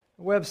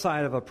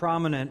website of a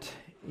prominent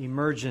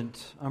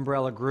emergent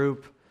umbrella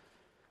group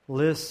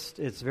lists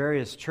its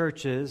various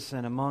churches,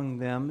 and among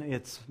them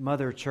its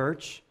mother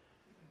church.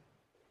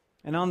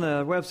 And on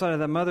the website of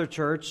that mother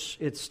church,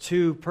 its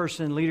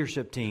two-person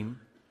leadership team.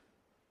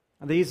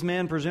 These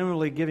men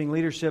presumably giving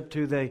leadership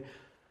to the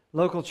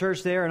local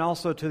church there and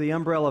also to the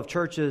umbrella of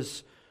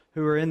churches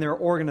who are in their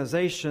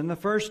organization. The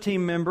first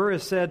team member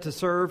is said to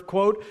serve,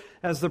 quote,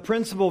 as the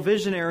principal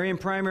visionary and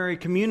primary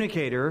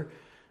communicator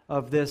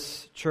of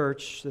this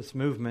church, this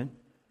movement.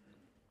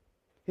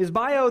 His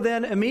bio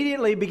then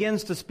immediately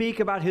begins to speak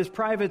about his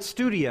private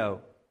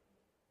studio,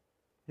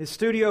 his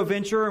studio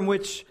venture in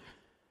which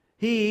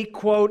he,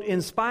 quote,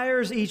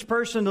 inspires each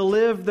person to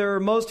live their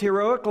most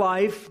heroic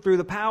life through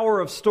the power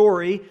of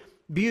story,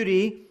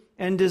 beauty,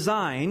 and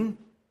design.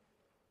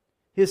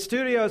 His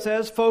studio, it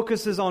says,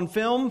 focuses on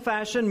film,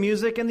 fashion,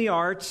 music, and the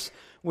arts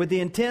with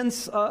the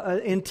intent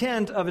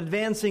of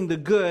advancing the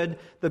good,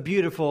 the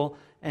beautiful,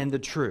 and the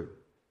true,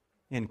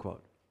 end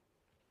quote.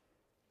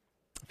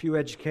 A few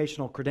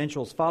educational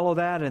credentials follow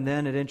that, and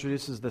then it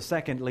introduces the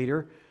second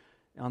leader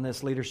on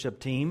this leadership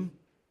team.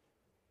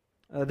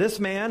 This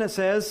man, it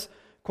says,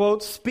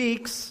 quote,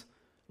 speaks,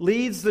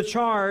 leads the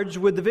charge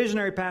with the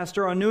visionary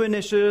pastor on new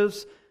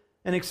initiatives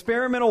and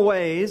experimental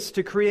ways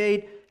to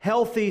create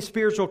healthy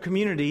spiritual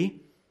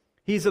community.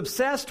 He's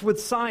obsessed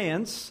with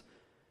science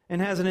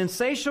and has an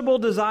insatiable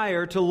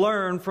desire to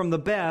learn from the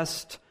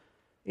best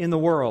in the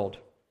world.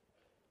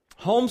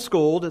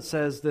 Homeschooled, it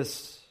says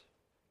this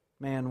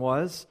man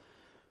was.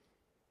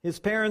 His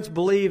parents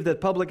believed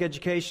that public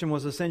education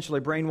was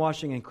essentially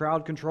brainwashing and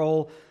crowd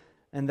control,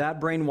 and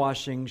that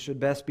brainwashing should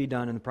best be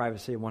done in the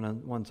privacy of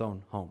one's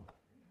own home.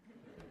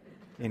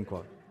 End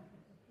quote.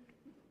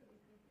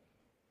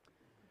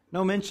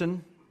 No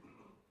mention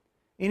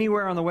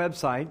anywhere on the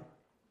website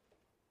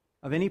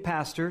of any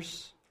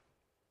pastors,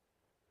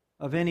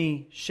 of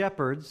any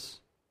shepherds,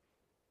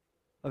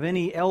 of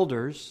any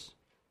elders,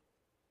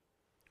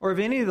 or of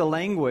any of the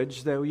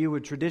language that you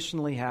would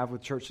traditionally have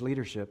with church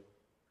leadership.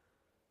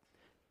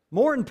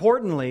 More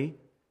importantly,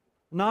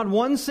 not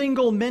one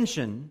single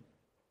mention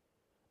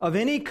of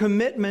any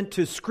commitment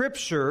to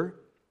Scripture,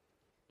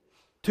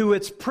 to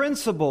its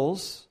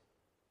principles,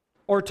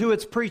 or to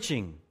its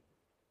preaching.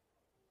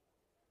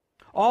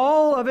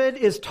 All of it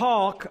is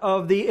talk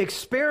of the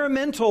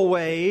experimental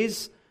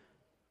ways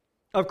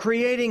of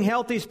creating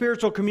healthy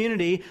spiritual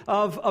community,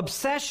 of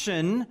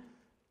obsession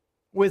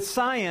with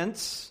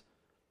science,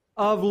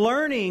 of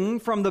learning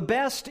from the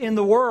best in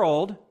the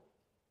world,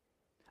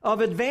 of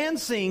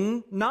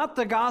advancing not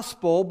the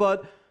gospel,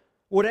 but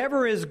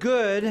whatever is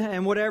good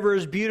and whatever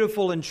is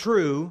beautiful and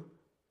true,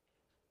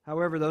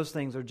 however those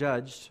things are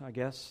judged, I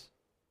guess.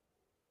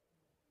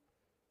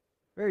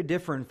 Very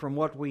different from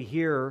what we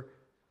hear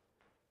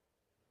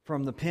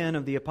from the pen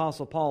of the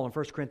Apostle Paul in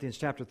 1 Corinthians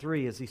chapter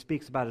 3 as he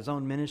speaks about his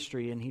own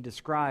ministry and he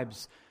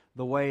describes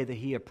the way that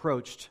he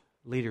approached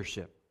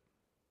leadership.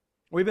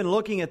 We've been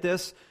looking at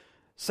this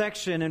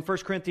section in 1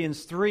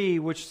 Corinthians 3,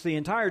 which the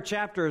entire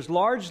chapter is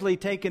largely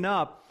taken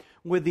up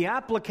with the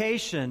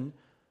application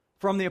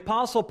from the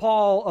Apostle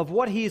Paul of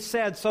what he's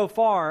said so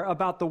far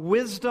about the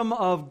wisdom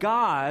of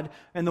God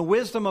and the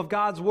wisdom of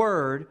God's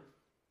Word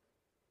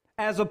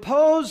as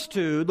opposed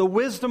to the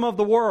wisdom of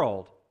the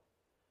world.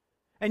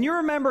 And you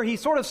remember he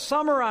sort of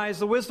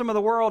summarized the wisdom of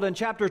the world in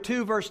chapter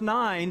 2, verse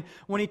 9,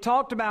 when he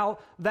talked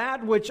about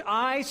that which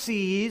eye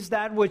sees,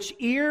 that which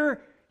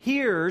ear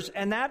hears,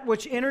 and that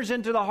which enters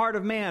into the heart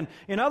of man.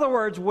 In other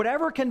words,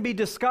 whatever can be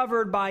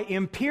discovered by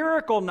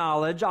empirical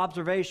knowledge,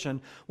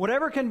 observation,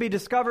 whatever can be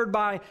discovered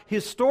by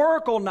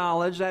historical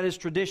knowledge, that is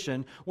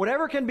tradition,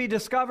 whatever can be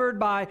discovered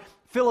by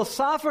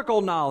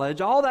philosophical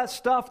knowledge, all that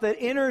stuff that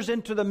enters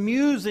into the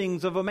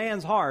musings of a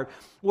man's heart,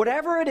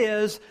 whatever it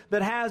is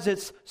that has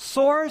its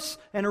source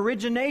and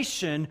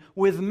origination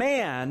with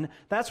man,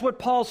 that's what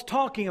Paul's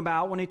talking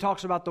about when he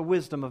talks about the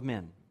wisdom of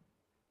men.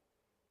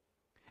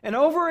 And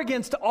over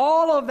against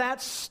all of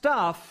that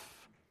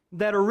stuff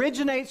that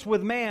originates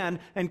with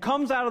man and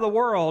comes out of the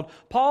world,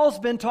 Paul's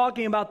been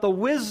talking about the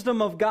wisdom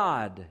of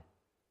God,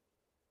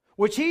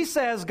 which he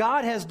says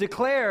God has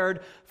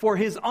declared for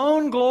His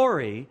own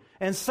glory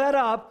and set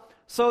up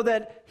so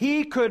that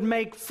He could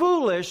make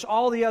foolish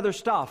all the other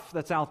stuff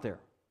that's out there.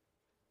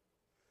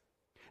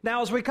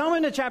 Now, as we come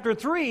into chapter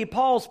 3,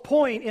 Paul's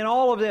point in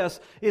all of this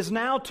is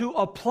now to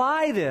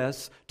apply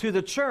this to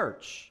the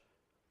church.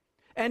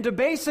 And to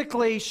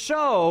basically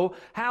show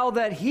how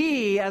that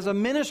he, as a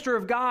minister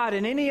of God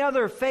and any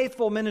other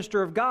faithful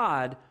minister of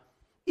God,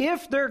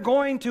 if they're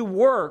going to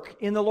work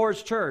in the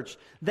Lord's church,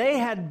 they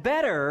had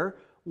better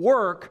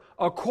work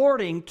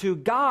according to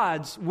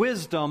God's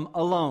wisdom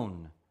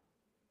alone.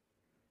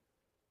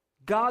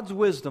 God's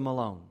wisdom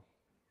alone.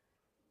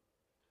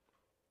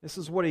 This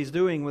is what he's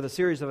doing with a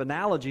series of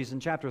analogies in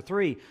chapter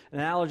 3.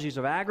 Analogies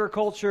of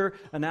agriculture,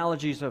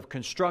 analogies of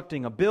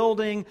constructing a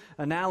building,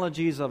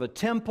 analogies of a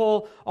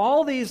temple.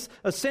 All these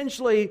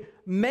essentially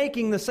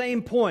making the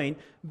same point,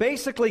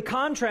 basically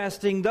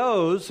contrasting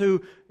those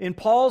who, in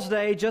Paul's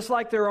day, just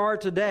like there are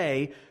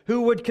today,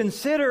 who would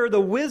consider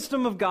the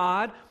wisdom of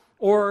God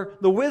or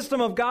the wisdom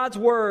of God's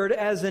Word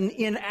as an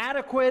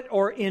inadequate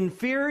or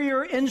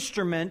inferior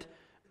instrument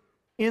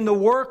in the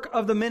work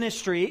of the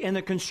ministry, in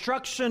the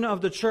construction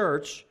of the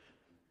church,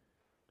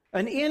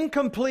 an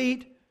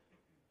incomplete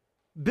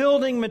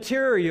building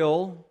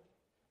material,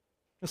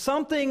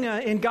 something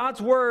in God's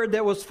Word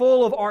that was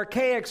full of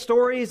archaic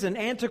stories and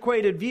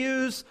antiquated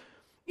views,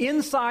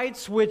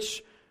 insights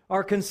which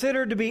are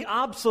considered to be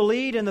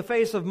obsolete in the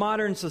face of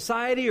modern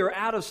society or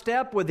out of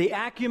step with the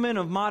acumen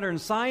of modern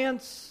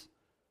science.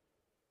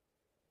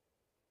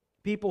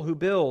 People who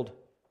build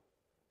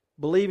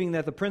believing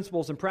that the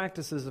principles and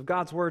practices of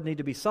God's Word need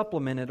to be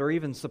supplemented or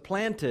even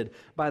supplanted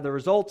by the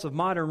results of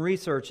modern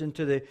research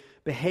into the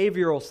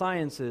behavioral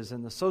sciences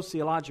and the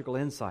sociological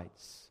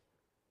insights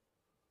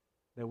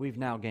that we've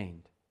now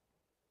gained.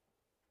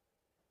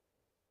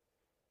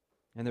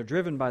 And they're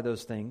driven by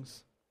those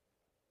things,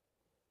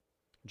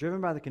 driven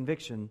by the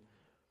conviction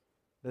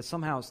that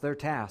somehow it's their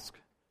task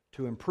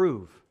to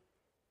improve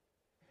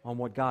on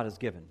what God has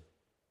given.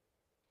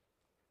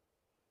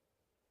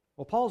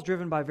 Well, Paul's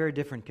driven by very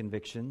different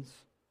convictions,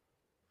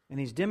 and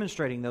he's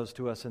demonstrating those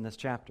to us in this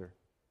chapter.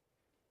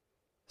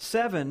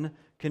 7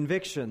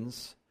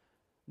 convictions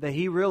that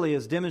he really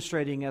is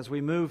demonstrating as we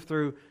move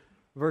through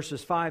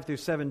verses 5 through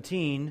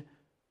 17,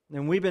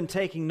 and we've been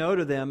taking note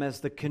of them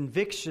as the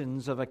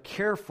convictions of a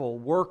careful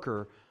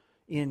worker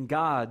in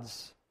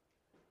God's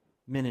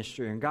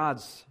ministry, in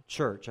God's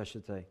church, I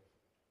should say.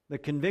 The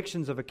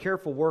convictions of a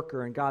careful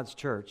worker in God's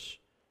church.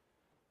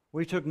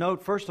 We took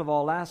note, first of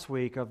all, last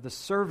week of the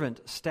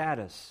servant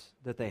status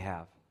that they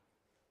have.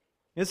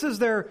 This is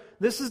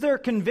their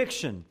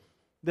conviction,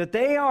 that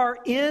they are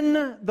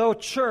in the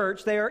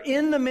church, they are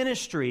in the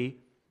ministry,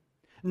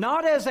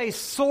 not as a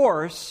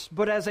source,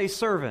 but as a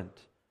servant.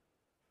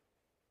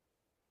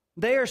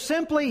 They are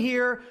simply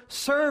here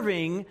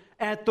serving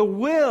at the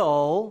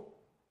will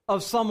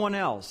of someone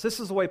else. This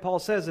is the way Paul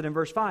says it in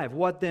verse 5.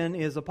 What then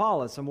is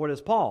Apollos and what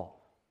is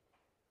Paul?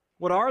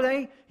 What are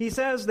they? He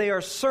says they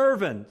are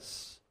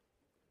servants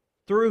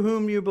through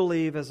whom you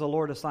believe as the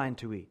Lord assigned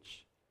to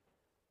each.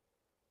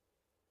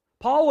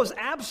 Paul was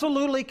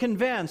absolutely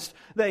convinced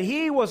that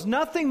he was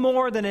nothing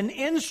more than an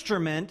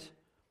instrument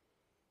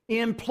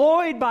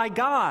employed by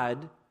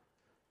God,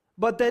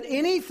 but that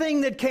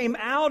anything that came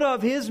out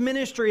of his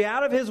ministry,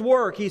 out of his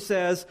work, he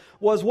says,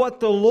 was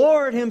what the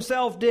Lord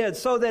Himself did.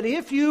 So that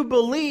if you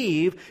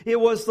believe, it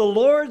was the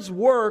Lord's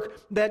work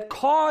that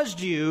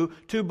caused you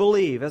to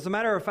believe. As a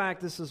matter of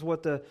fact, this is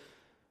what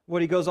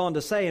he goes on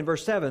to say in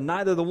verse 7.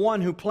 Neither the one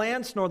who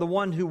plants nor the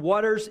one who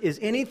waters is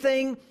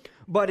anything,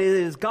 but it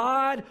is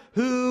God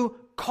who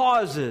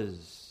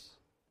causes.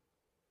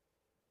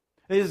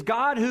 It is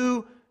God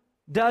who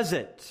does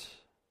it.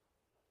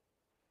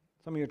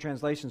 Some of your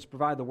translations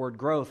provide the word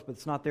growth, but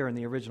it's not there in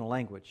the original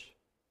language.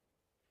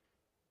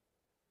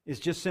 It's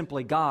just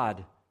simply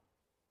God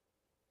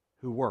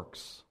who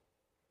works.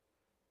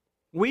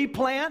 We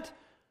plant,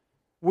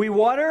 we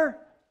water,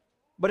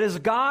 but it's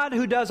God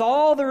who does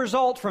all the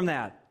result from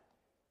that.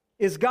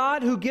 It's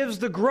God who gives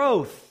the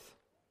growth.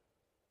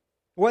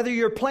 Whether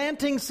you're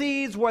planting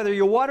seeds, whether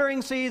you're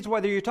watering seeds,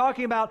 whether you're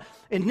talking about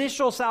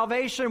initial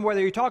salvation, whether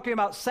you're talking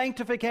about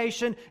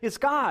sanctification, it's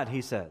God,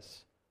 he says.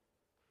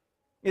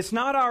 It's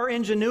not our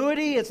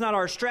ingenuity, it's not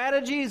our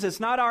strategies, it's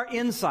not our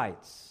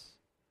insights.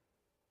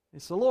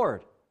 It's the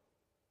Lord.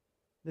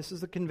 This is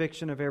the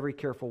conviction of every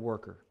careful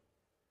worker.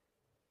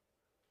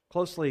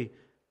 Closely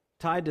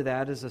tied to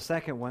that is the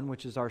second one,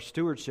 which is our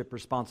stewardship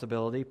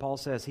responsibility. Paul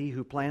says, he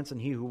who plants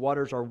and he who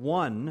waters are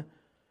one,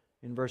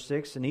 in verse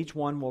 6, and each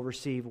one will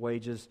receive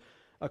wages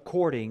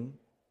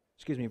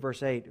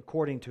verse 8,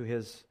 according to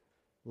his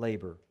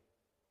labor.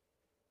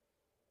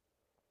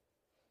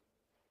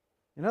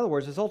 In other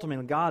words, it's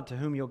ultimately God to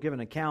whom you'll give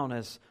an account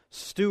as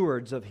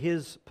stewards of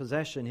His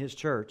possession, His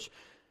church.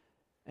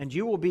 And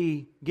you will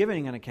be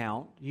giving an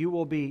account. You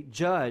will be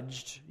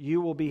judged.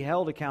 You will be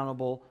held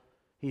accountable,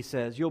 he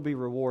says. You'll be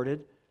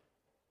rewarded.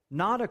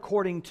 Not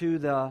according to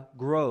the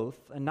growth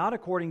and not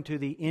according to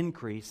the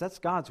increase. That's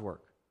God's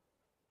work.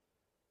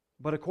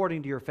 But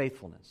according to your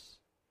faithfulness.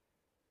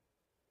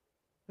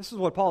 This is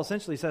what Paul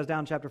essentially says down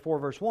in chapter 4,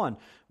 verse 1.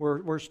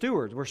 We're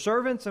stewards. We're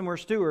servants and we're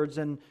stewards.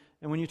 And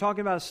when you're talking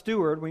about a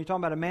steward, when you're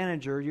talking about a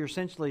manager, you're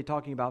essentially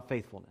talking about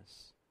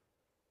faithfulness.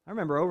 I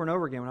remember over and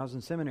over again when I was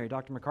in seminary,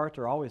 Dr.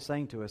 MacArthur always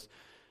saying to us,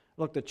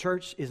 look, the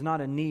church is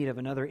not in need of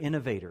another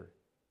innovator.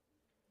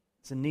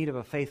 It's in need of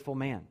a faithful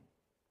man.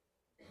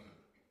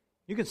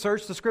 You can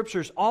search the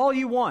Scriptures all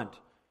you want.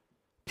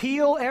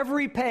 Peel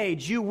every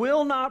page. You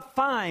will not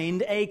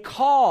find a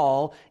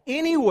call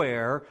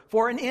anywhere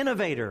for an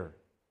innovator.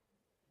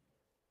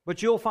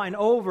 But you'll find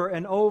over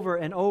and over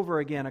and over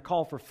again a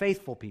call for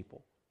faithful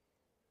people.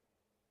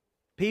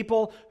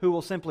 People who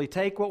will simply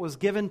take what was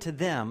given to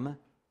them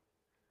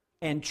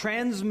and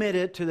transmit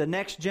it to the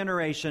next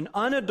generation,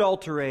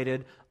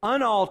 unadulterated,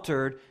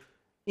 unaltered,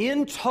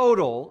 in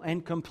total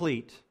and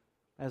complete,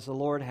 as the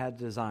Lord had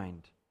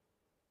designed.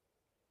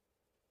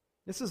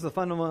 This is the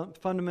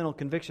fundamental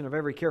conviction of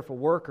every careful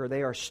worker.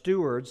 They are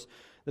stewards.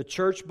 The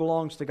church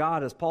belongs to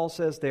God. As Paul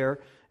says there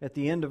at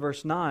the end of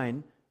verse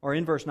 9, or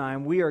in verse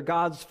 9, we are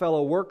God's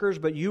fellow workers,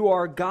 but you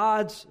are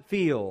God's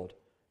field,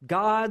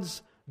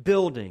 God's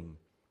building.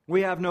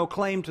 We have no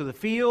claim to the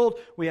field.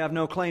 We have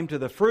no claim to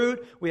the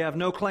fruit. We have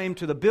no claim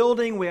to the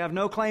building. We have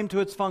no claim to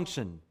its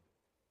function.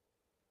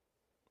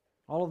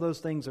 All of those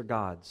things are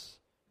God's.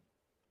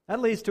 That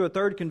leads to a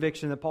third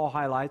conviction that Paul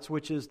highlights,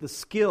 which is the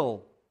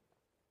skill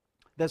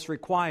that's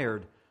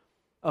required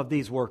of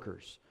these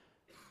workers.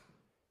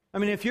 I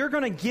mean, if you're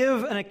going to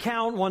give an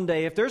account one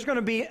day, if there's going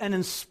to be an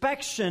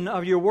inspection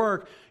of your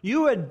work,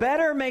 you had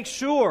better make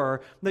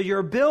sure that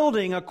you're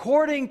building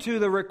according to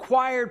the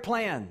required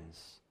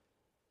plans.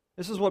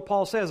 This is what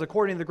Paul says,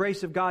 according to the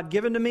grace of God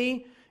given to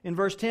me, in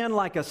verse 10,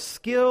 like a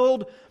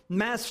skilled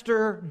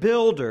master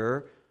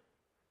builder,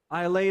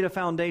 I laid a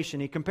foundation.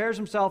 He compares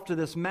himself to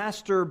this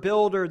master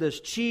builder, this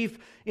chief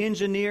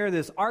engineer,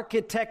 this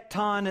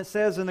architecton, it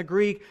says in the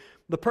Greek,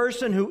 the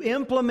person who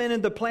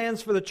implemented the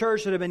plans for the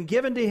church that had been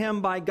given to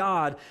him by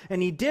God.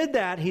 And he did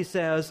that, he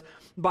says,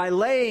 by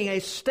laying a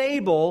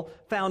stable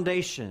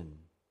foundation.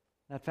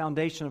 That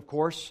foundation, of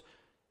course,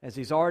 as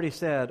he's already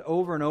said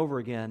over and over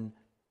again,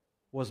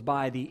 was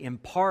by the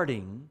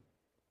imparting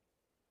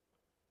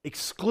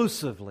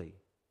exclusively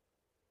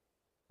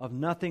of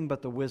nothing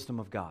but the wisdom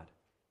of God.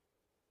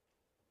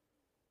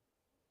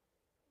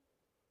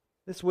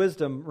 This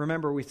wisdom,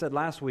 remember we said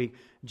last week,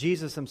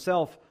 Jesus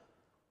himself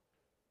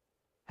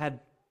had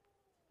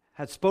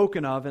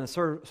spoken of in a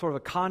sort of a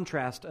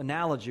contrast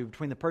analogy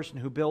between the person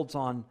who builds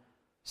on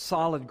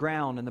solid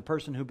ground and the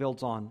person who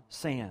builds on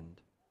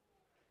sand.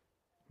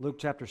 Luke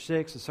chapter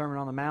 6, the Sermon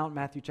on the Mount,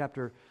 Matthew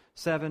chapter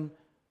 7.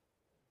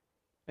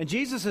 And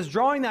Jesus is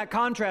drawing that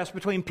contrast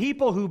between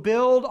people who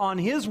build on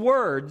His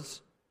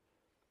words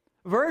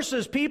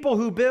versus people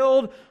who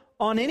build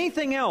on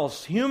anything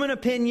else, human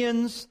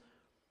opinions,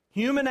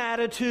 human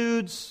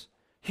attitudes,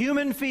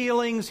 human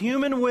feelings,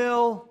 human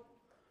will,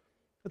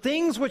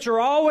 things which are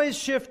always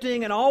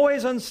shifting and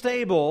always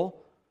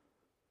unstable.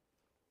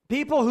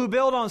 People who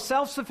build on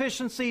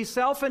self-sufficiency,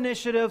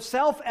 self-initiative,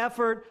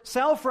 self-effort,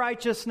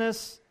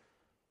 self-righteousness.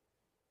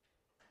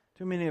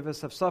 Too many of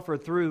us have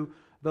suffered through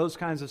those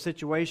kinds of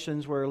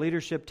situations where a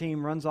leadership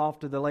team runs off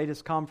to the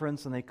latest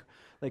conference and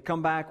they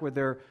come back with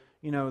their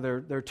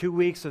 2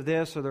 weeks of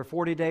this or their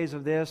 40 days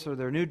of this or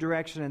their new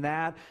direction in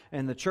that,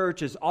 and the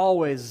church is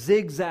always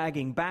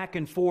zigzagging back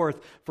and forth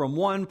from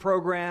one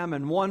program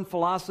and one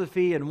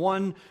philosophy and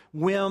one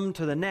whim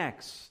to the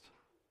next.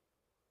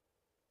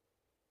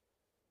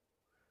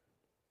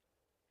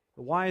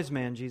 The wise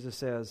man, Jesus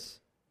says,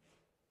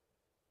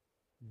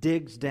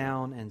 digs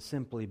down and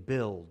simply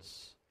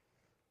builds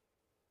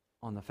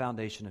on the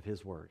foundation of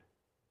His Word.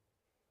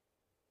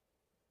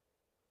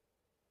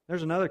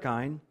 There's another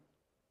kind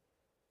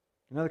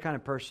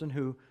of person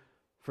who,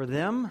 for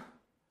them,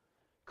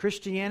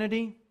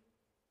 Christianity,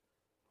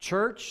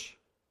 church,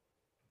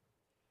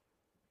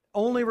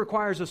 only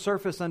requires a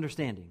surface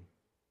understanding.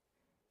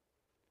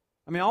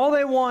 I mean, all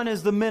they want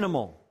is the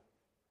minimal.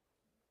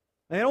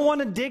 They don't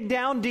want to dig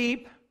down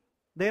deep.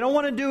 They don't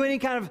want to do any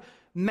kind of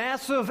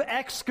massive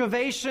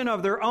excavation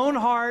of their own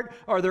heart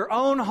or their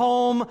own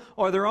home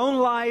or their own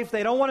life.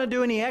 They don't want to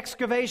do any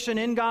excavation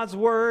in God's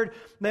Word.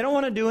 They don't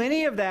want to do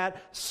any of that.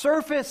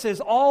 Surface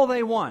is all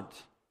they want.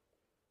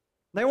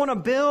 They want to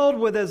build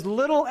with as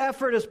little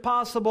effort as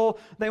possible.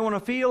 They want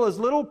to feel as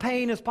little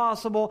pain as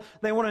possible.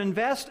 They want to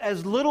invest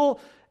as little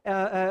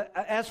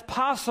as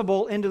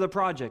possible into the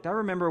project. I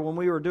remember when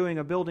we were doing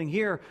a building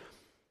here,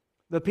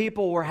 the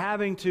people were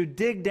having to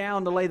dig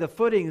down to lay the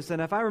footings,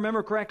 and if I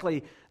remember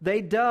correctly,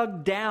 they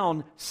dug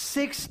down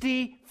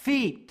 60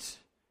 feet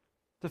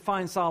to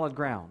find solid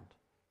ground.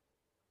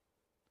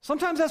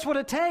 Sometimes that's what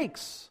it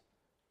takes.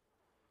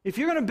 If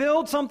you're going to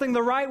build something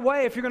the right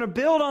way, if you're going to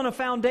build on a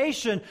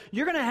foundation,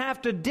 you're going to have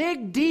to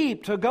dig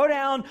deep to go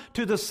down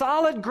to the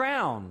solid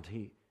ground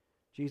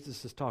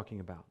Jesus is talking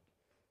about.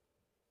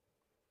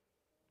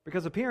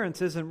 Because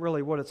appearance isn't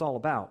really what it's all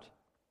about.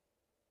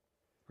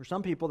 For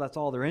some people, that's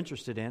all they're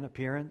interested in,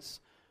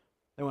 appearance.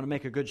 They want to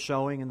make a good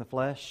showing in the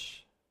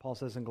flesh, Paul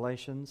says in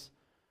Galatians.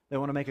 They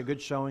want to make a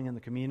good showing in the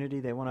community.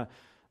 They want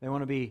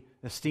to be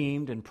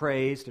esteemed and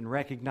praised and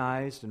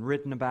recognized and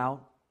written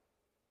about.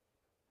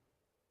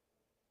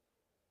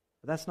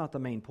 But that's not the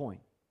main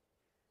point.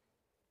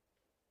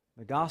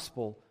 The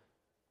gospel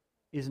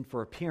isn't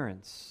for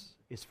appearance,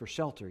 it's for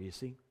shelter, you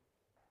see.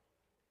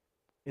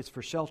 It's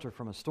for shelter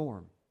from a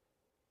storm.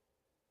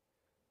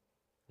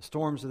 The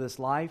storms of this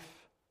life,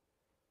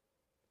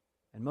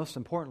 and most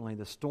importantly,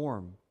 the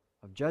storm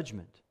of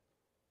judgment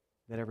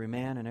that every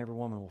man and every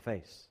woman will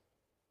face.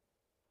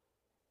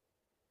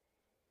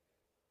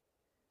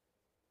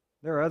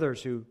 There are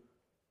others who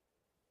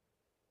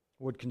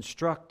would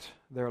construct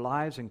their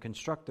lives and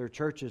construct their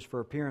churches for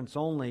appearance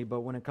only,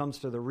 but when it comes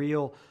to the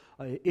real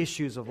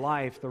issues of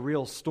life, the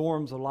real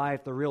storms of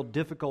life, the real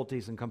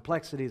difficulties and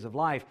complexities of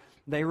life,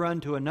 they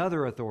run to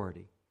another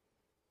authority.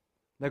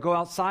 They go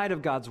outside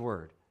of God's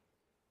Word.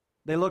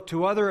 They look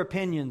to other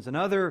opinions and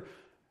other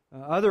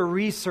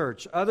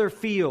research, other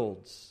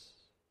fields.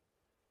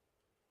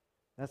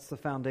 That's the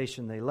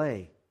foundation they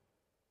lay.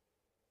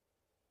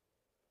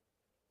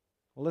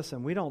 Well,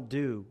 listen, we don't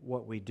do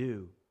what we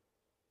do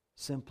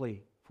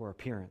simply for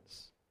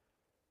appearance.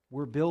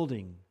 We're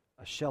building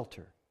a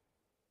shelter.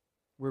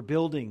 We're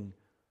building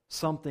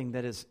something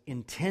that is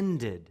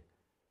intended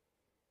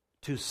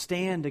to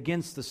stand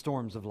against the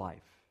storms of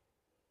life.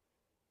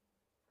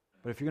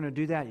 But if you're going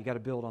to do that, you got to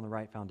build on the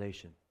right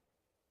foundation.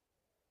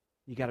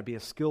 You got to be a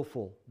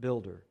skillful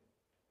builder.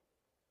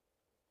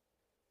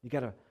 You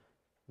got to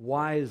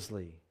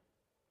wisely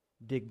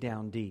dig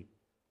down deep.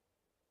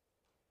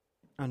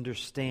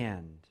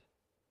 Understand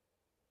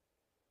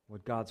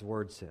what God's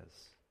Word says.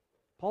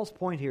 Paul's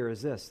point here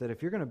is this, that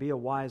if you're going to be a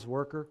wise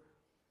worker,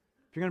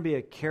 if you're going to be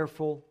a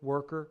careful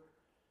worker,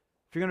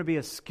 if you're going to be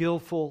a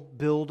skillful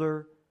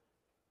builder,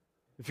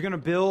 if you're going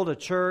to build a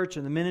church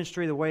and the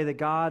ministry the way that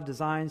God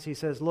designs, he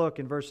says, look,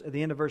 at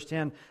the end of verse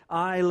 10,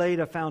 I laid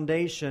a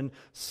foundation,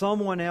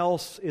 someone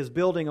else is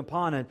building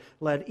upon it.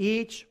 Let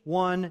each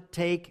one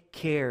take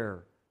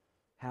care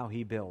how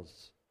he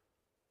builds.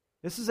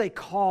 This is a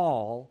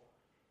call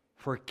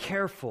for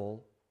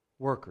careful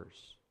workers.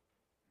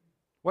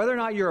 Whether or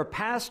not you're a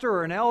pastor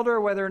or an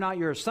elder, whether or not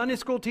you're a Sunday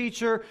school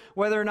teacher,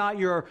 whether or not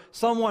you're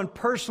someone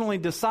personally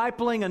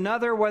discipling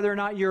another, whether or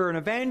not you're an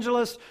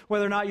evangelist,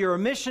 whether or not you're a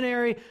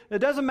missionary, it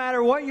doesn't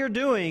matter what you're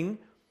doing.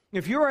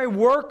 If you're a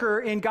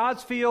worker in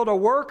God's field, a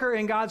worker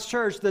in God's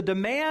church, the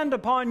demand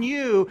upon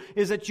you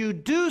is that you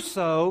do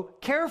so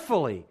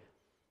carefully,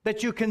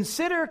 that you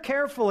consider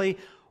carefully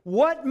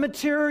what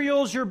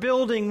materials you're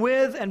building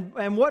with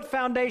and what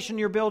foundation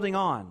you're building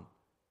on.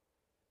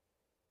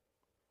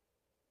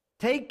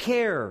 Take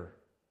care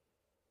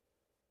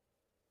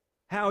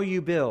how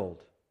you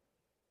build.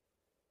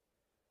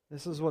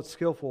 This is what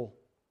skillful,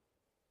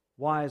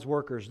 wise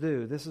workers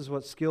do. This is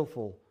what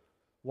skillful,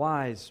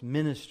 wise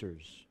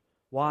ministers,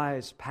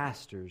 wise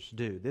pastors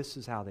do. This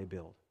is how they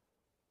build.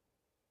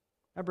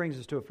 That brings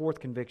us to a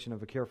fourth conviction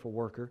of a careful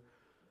worker,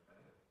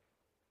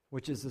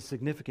 which is the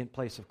significant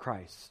place of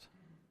Christ.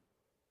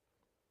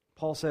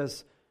 Paul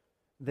says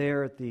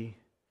there at the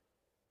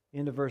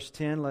end of verse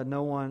 10,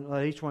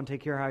 let each one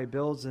take care how he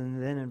builds.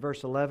 And then in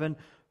verse 11,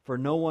 for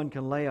no one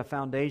can lay a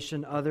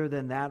foundation other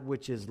than that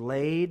which is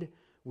laid,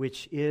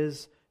 which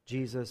is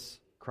Jesus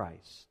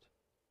Christ.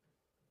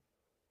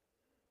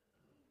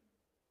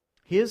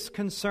 His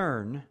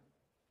concern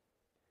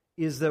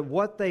is that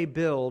what they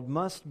build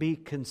must be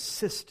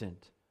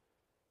consistent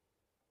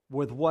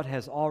with what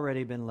has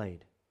already been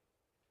laid.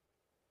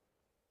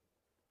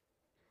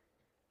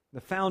 The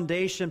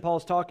foundation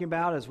Paul's talking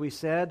about, as we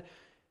said,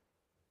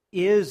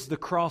 is the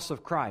cross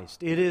of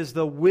Christ. It is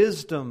the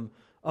wisdom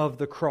of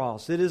the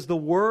cross. It is the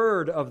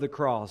word of the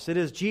cross. It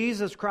is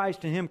Jesus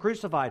Christ and Him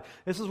crucified.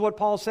 This is what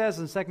Paul says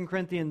in 1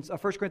 Corinthians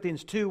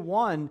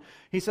 2:1.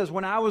 He says,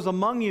 when I was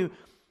among you,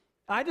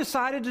 I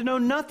decided to know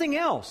nothing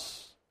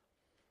else.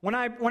 When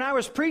I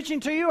was preaching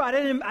to you, I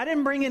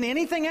didn't bring in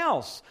anything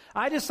else.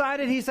 I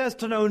decided, he says,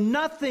 to know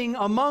nothing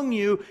among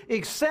you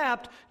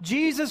except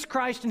Jesus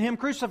Christ and Him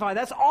crucified.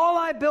 That's all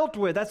I built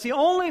with. That's the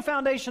only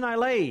foundation I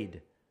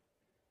laid.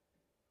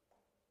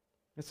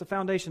 It's the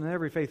foundation that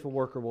every faithful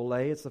worker will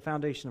lay. It's the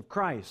foundation of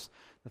Christ,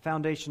 the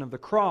foundation of the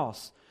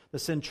cross, the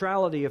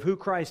centrality of who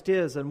Christ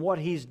is and what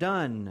He's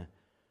done.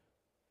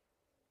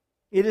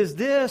 It is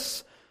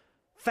this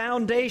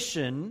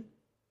foundation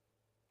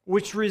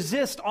which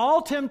resists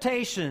all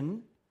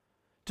temptation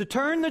to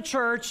turn the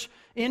church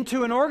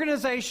into an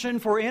organization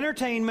for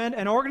entertainment,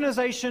 an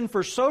organization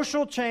for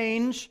social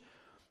change,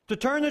 to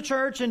turn the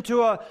church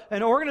into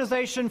an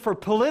organization for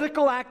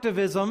political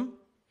activism.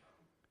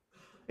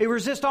 It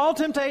resists all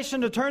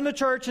temptation to turn the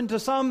church into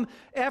some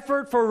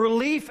effort for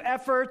relief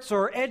efforts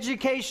or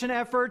education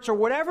efforts or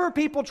whatever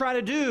people try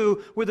to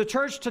do with the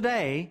church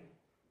today.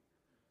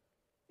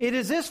 It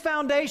is this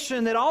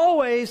foundation that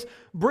always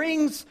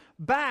brings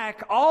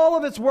back all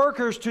of its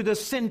workers to the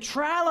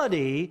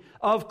centrality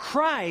of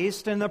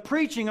Christ and the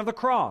preaching of the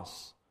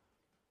cross.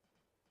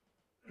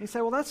 You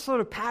say, well, that's sort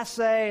of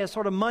passé, it's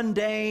sort of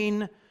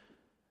mundane.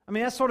 I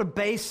mean, that's sort of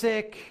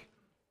basic.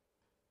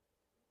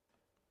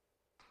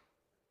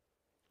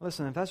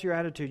 Listen, if that's your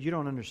attitude, you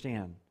don't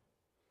understand.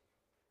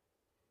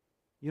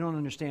 You don't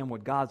understand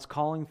what God's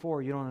calling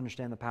for. You don't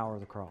understand the power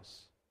of the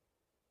cross.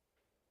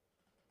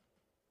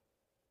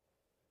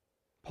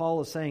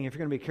 Paul is saying if you're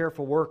going to be a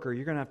careful worker,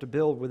 you're going to have to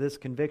build with this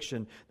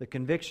conviction, the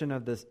conviction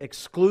of the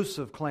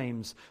exclusive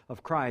claims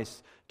of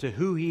Christ to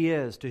who He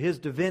is, to His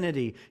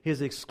divinity,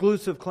 His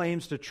exclusive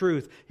claims to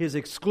truth, His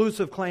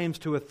exclusive claims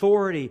to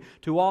authority,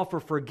 to offer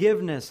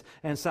forgiveness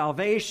and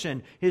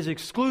salvation, His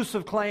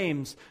exclusive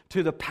claims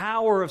to the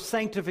power of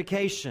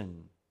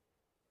sanctification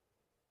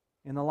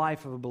in the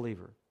life of a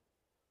believer.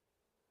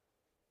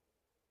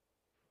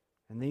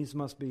 And these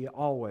must be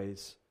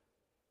always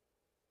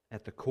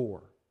at the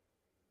core.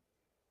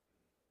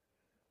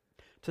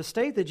 To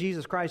state that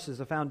Jesus Christ is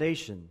the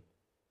foundation,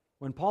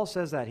 when Paul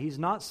says that, he's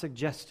not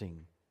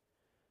suggesting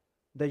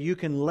that you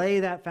can lay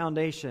that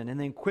foundation and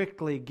then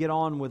quickly get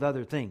on with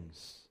other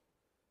things.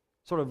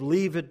 Sort of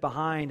leave it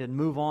behind and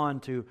move on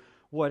to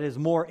what is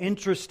more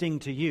interesting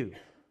to you.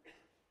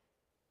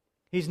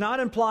 He's not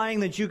implying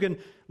that you can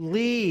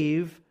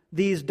leave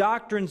these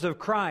doctrines of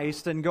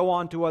Christ and go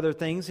on to other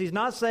things. He's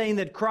not saying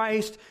that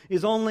Christ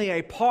is only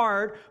a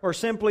part or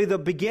simply the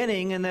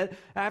beginning, and that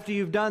after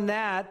you've done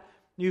that,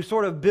 you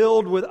sort of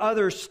build with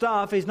other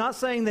stuff. He's not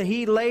saying that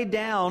He laid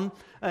down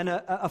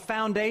a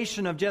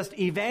foundation of just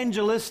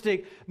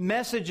evangelistic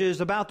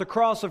messages about the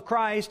cross of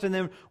Christ, and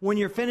then when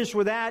you're finished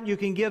with that, you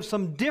can give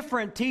some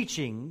different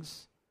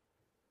teachings.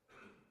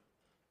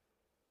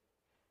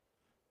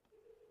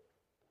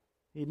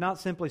 He did not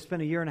simply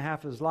spend a year and a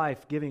half of His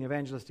life giving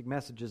evangelistic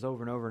messages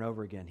over and over and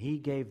over again. He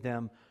gave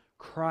them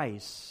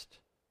Christ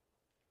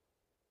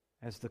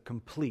as the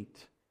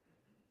complete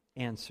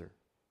answer.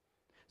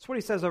 That's what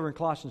he says over in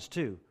Colossians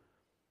 2.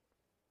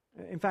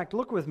 In fact,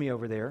 look with me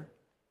over there.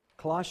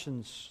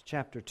 Colossians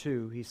chapter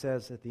 2, he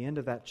says at the end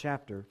of that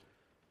chapter,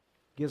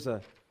 gives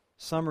a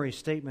summary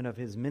statement of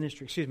his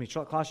ministry.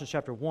 Colossians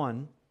chapter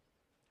 1,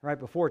 right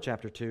before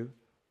chapter 2.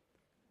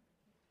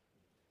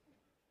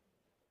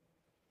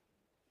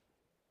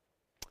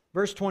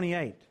 Verse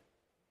 28.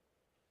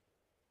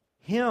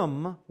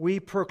 Him we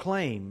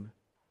proclaim,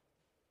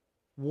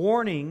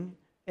 warning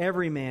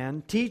every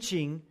man,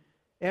 warning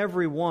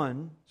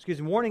everyone,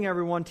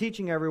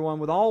 teaching everyone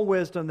with all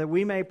wisdom, that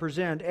we may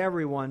present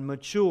everyone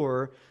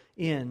mature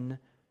in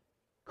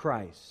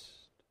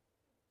Christ.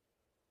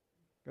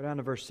 Go down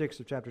to verse 6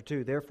 of chapter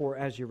 2. Therefore,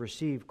 as you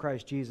receive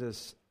Christ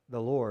Jesus the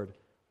Lord,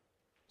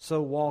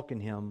 so walk in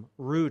Him,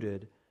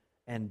 rooted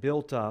and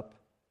built up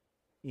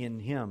in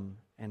Him,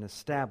 and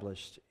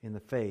established in the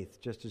faith,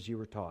 just as you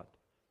were taught.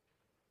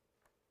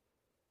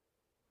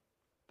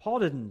 Paul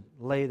didn't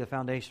lay the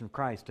foundation of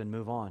Christ and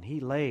move on.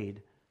 He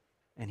laid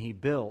and he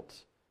built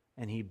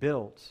and he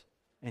built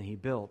and he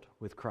built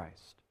with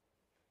Christ.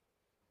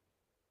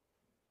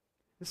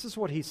 This is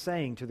what he's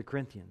saying to the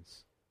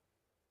Corinthians.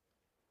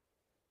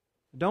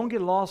 Don't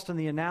get lost in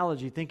the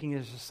analogy thinking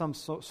it's just some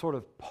sort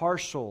of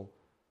partial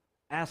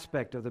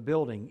aspect of the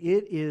building.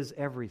 It is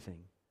everything.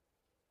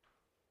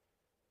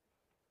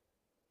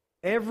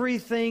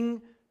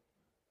 Everything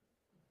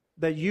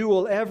that you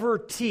will ever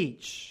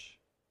teach,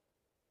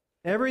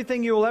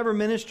 everything you will ever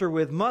minister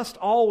with must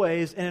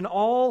always and in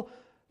all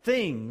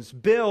things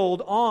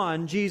build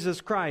on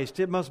Jesus Christ.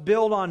 It must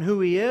build on who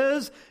He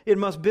is. It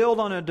must build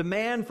on a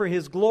demand for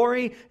His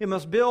glory. It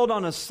must build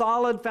on a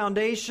solid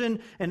foundation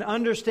and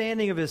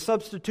understanding of His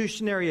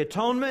substitutionary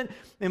atonement.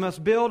 It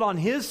must build on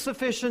His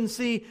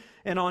sufficiency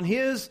and on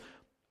His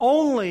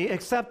only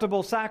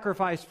acceptable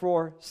sacrifice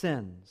for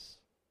sins.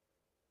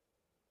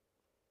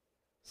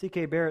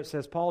 C.K. Barrett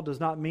says Paul does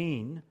not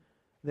mean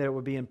that it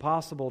would be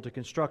impossible to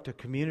construct a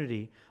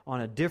community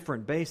on a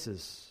different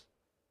basis,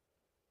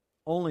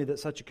 only that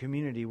such a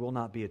community will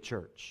not be a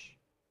church.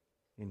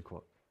 End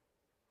quote.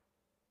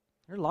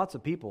 There are lots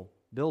of people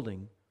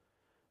building.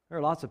 There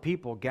are lots of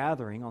people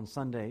gathering on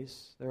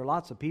Sundays. There are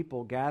lots of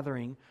people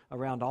gathering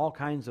around all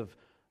kinds of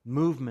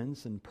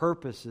movements and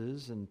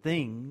purposes and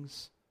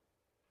things.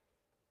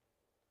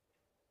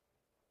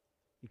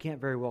 You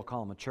can't very well call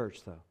them a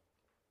church, though,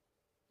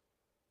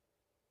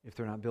 if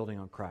they're not building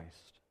on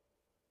Christ.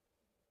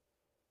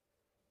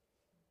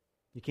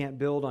 You can't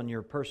build on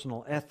your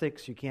personal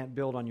ethics. You can't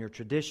build on your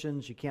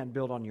traditions. You can't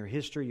build on your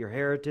history, your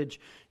heritage.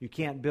 You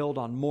can't build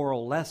on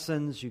moral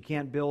lessons. You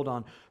can't build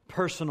on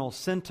personal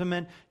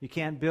sentiment. You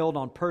can't build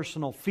on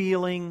personal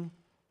feeling,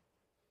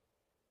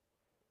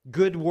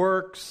 good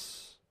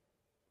works,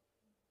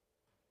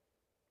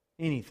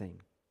 anything.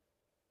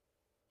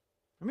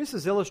 I mean, this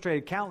is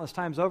illustrated countless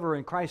times over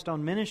in Christ's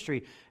own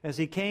ministry as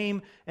He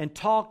came and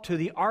talked to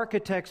the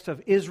architects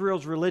of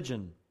Israel's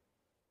religion.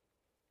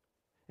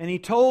 And He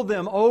told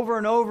them over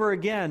and over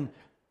again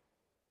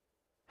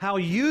how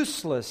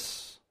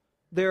useless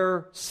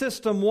their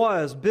system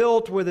was,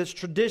 built with its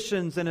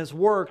traditions and its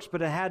works,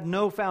 but it had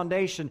no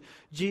foundation.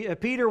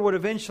 Peter would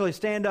eventually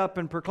stand up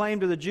and proclaim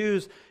to the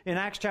Jews in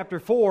Acts chapter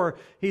 4,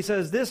 he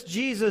says, "This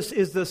Jesus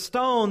is the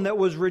stone that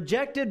was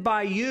rejected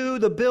by you,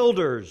 the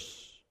builders."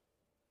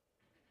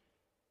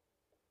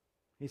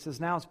 He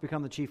says, now it's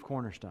become the chief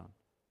cornerstone.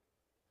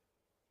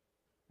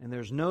 And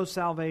there's no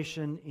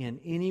salvation in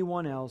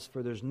anyone else,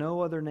 for there's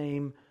no other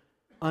name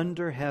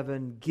under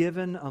heaven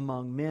given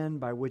among men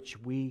by which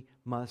we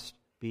must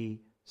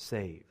be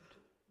saved.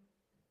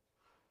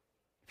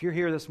 If you're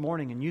here this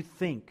morning and you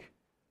think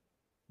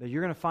that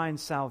you're going to find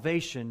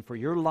salvation for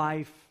your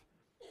life,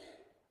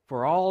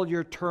 for all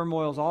your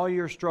turmoils, all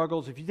your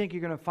struggles, if you think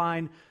you're going to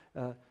find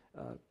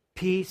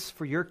peace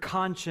for your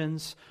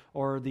conscience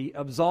or the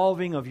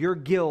absolving of your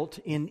guilt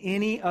in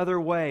any other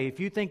way, if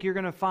you think you're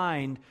going to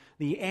find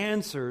the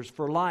answers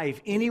for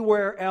life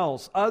anywhere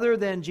else other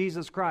than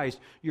Jesus Christ,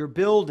 you're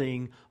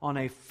building on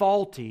a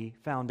faulty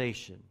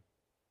foundation.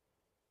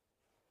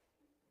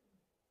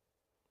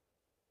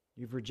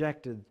 You've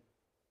rejected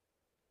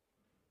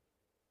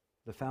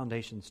the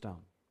foundation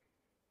stone.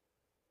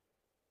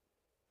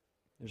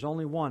 There's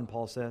only one,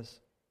 Paul says.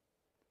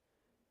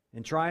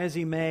 And try as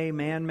he may,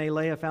 man may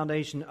lay a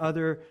foundation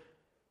other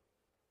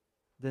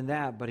than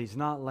that, but he's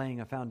not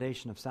laying a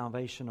foundation of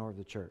salvation or of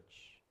the church.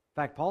 In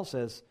fact, Paul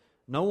says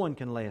no one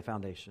can lay a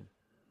foundation.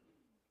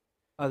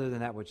 other than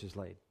that which is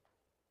laid.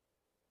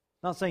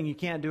 Not saying you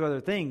can't do other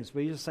things,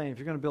 but he's just saying if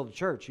you're going to build a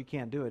church, you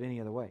can't do it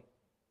any other way.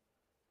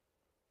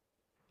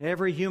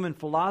 Every human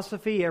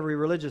philosophy, every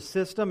religious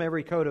system,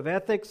 every code of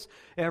ethics,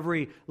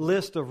 every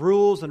list of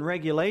rules and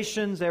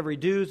regulations, every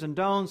do's and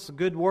don'ts,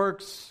 good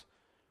works,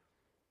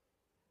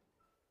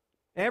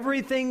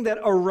 everything that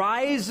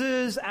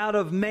arises out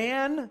of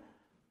man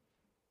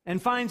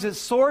and finds its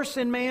source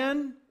in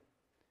man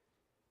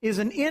is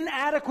an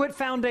inadequate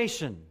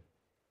foundation.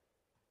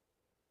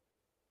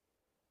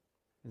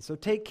 And so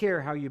take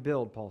care how you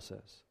build, Paul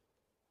says.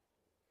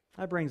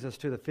 That brings us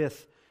to the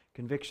fifth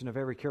conviction of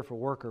every careful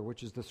worker,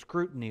 which is the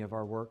scrutiny of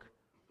our work.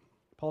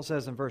 Paul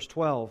says in verse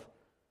 12,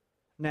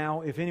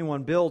 "Now, if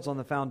anyone builds on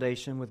the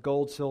foundation with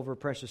gold, silver,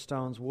 precious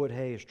stones, wood,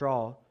 hay, or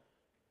straw,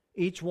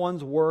 each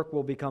one's work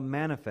will become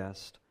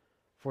manifest,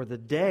 for the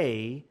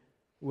day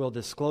will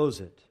disclose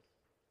it,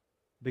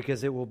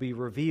 because it will be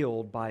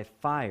revealed by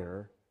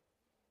fire,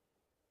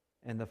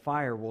 and the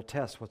fire will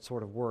test what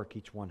sort of work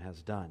each one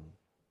has done."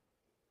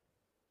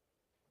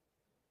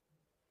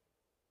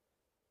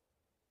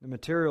 The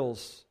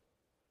materials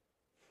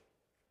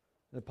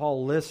that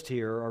Paul lists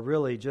here are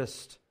really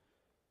just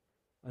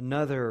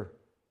another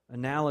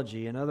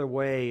analogy, another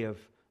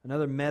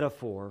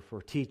metaphor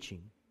for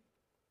teaching,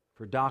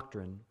 for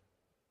doctrine.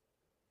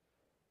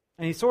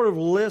 And he sort of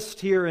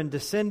lists here in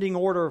descending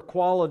order of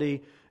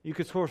quality. You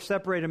could sort of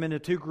separate them into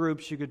two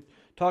groups. You could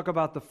talk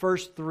about the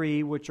first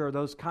three, which are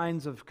those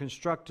kinds of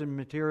constructed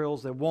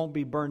materials that won't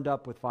be burned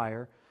up with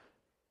fire.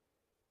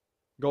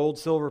 Gold,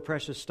 silver,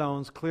 precious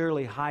stones,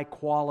 clearly high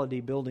quality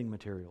building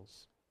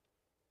materials.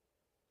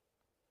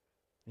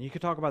 And you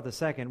could talk about the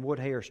second, wood,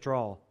 hay, or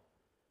straw,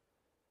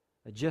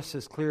 that just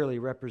as clearly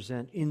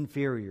represent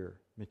inferior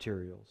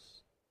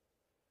materials.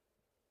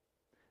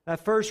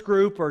 That first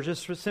group are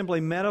just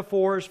simply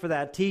metaphors for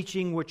that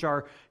teaching which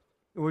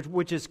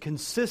is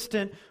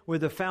consistent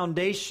with the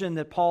foundation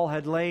that Paul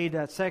had laid.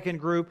 That second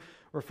group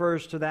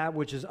refers to that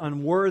which is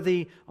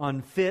unworthy,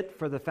 unfit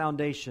for the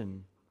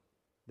foundation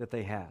that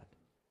they had.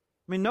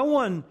 I mean, no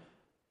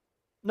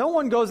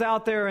one goes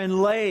out there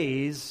and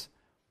lays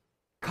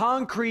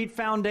concrete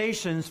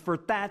foundations for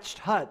thatched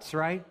huts,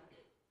 right?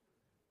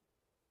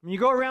 When you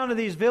go around to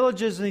these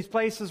villages and these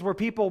places where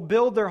people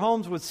build their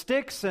homes with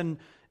sticks and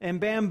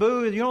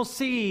bamboo, you don't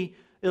see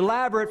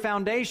elaborate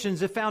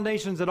foundations, if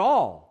foundations at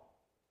all.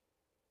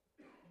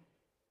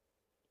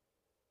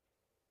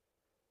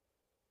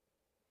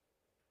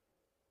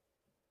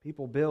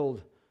 People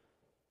build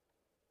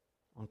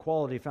on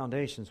quality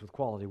foundations with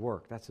quality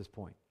work. That's his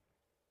point.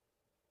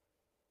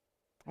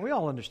 And we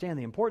all understand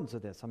the importance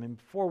of this. I mean,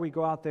 before we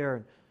go out there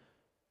and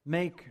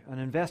make an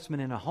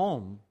investment in a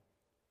home,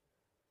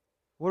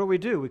 what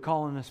do? We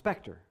call an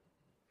inspector.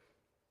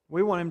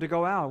 We want him to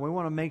go out. We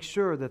want to make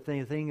sure that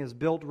the thing is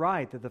built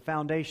right, that the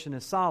foundation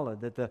is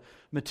solid, that the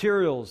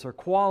materials are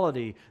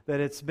quality, that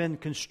it's been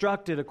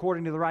constructed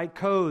according to the right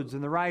codes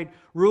and the right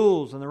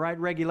rules and the right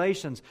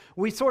regulations.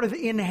 We sort of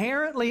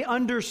inherently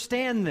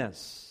understand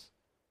this.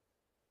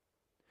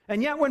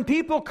 And yet when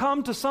people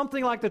come to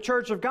something like the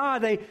Church of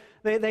God,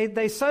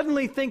 they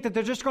suddenly think that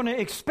they're just going to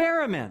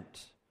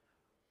experiment.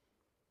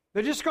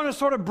 They're just going to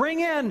sort of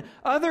bring in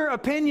other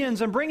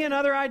opinions and bring in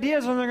other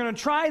ideas, and they're going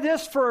to try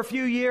this for a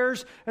few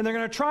years, and they're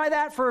going to try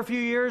that for a few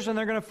years, and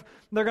they're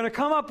going to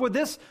come up with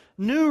this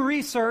new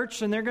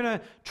research, and they're going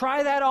to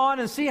try that on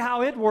and see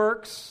how it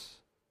works.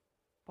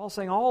 Paul's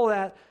saying all of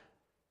that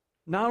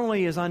not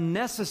only is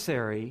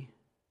unnecessary,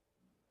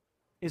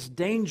 it's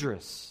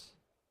dangerous.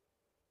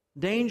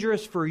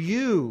 Dangerous for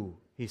you,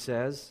 he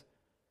says,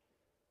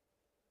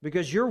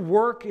 because your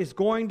work is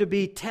going to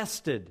be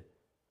tested.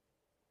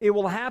 It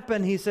will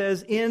happen, he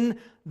says, in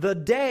the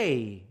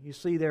day. You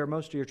see there,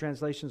 most of your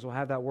translations will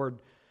have that word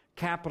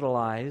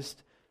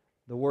capitalized.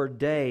 The word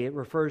day, it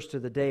refers to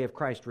the day of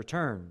Christ's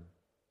return.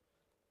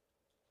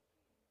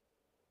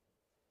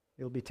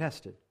 It will be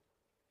tested.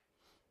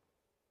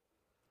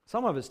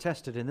 Some of it's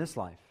tested in this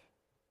life.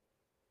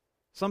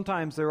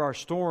 Sometimes there are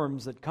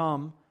storms that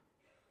come,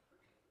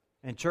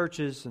 and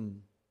churches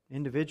and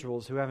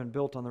individuals who haven't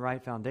built on the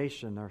right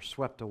foundation are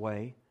swept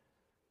away.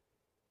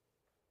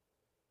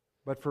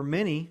 But for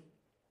many,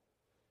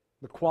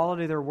 the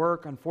quality of their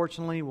work,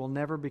 unfortunately, will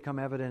never become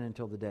evident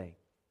until the day.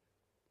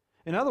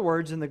 In other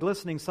words, in the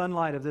glistening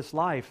sunlight of this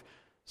life,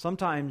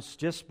 sometimes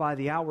just by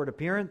the outward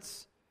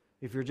appearance,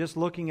 if you're just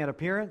looking at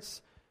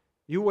appearance,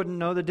 you wouldn't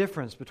know the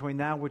difference between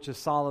that which is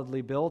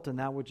solidly built and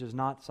that which is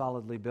not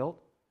solidly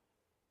built.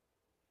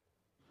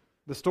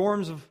 The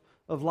storms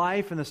of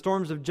life and the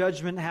storms of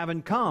judgment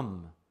haven't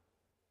come.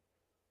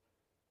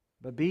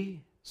 But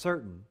be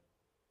certain,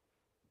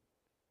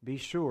 be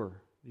sure,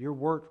 your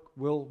work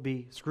will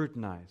be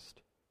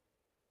scrutinized.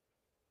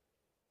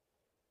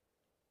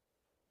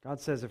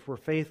 God says if we're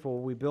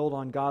faithful, we build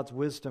on God's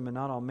wisdom and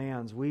not on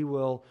man's, we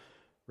will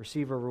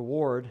receive a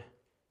reward.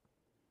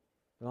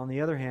 But on the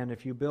other hand,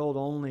 if you build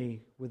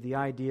only with the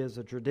ideas,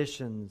 the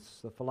traditions,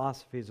 the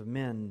philosophies of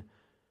men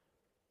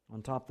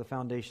on top of the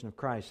foundation of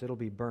Christ, it'll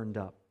be burned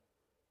up.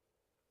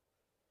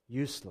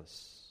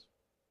 Useless.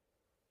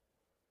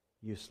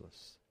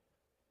 useless.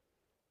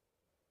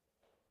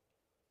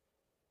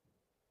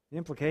 The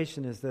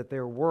implication is that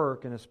their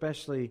work, and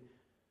especially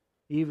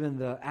even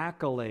the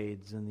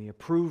accolades and the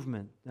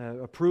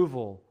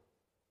approval,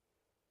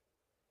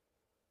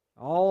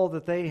 all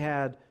that they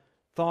had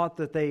thought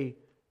that they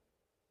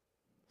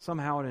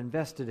somehow had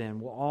invested in,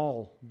 will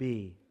all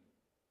be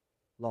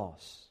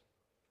loss.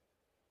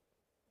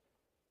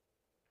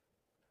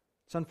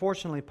 It's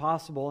unfortunately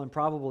possible and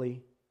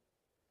probably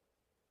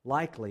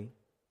likely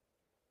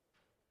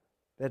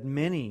that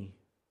many,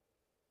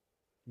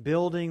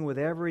 building with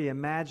every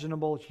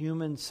imaginable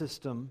human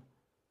system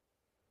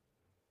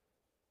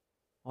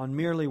on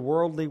merely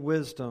worldly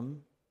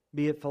wisdom,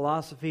 be it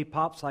philosophy,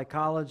 pop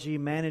psychology,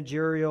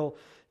 managerial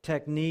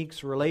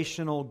techniques,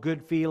 relational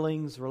good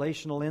feelings,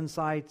 relational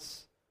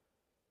insights,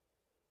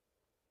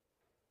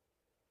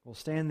 will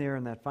stand there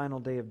in that final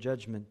day of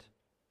judgment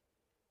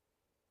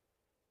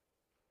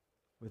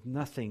with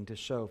nothing to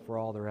show for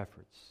all their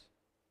efforts.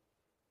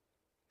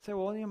 You say,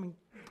 well,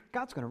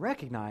 God's going to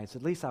recognize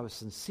at least I was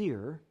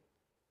sincere,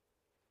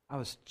 I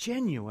was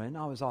genuine,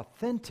 I was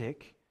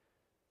authentic.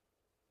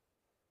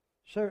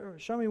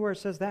 Show me where it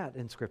says that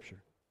in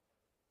Scripture.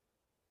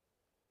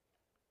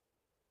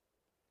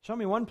 Show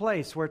me one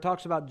place where it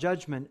talks about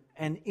judgment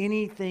and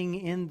anything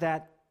in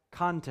that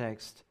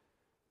context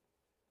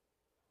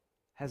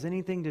has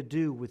anything to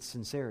do with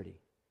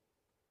sincerity,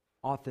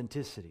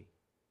 authenticity,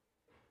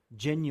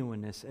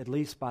 genuineness, at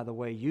least by the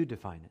way you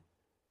define it,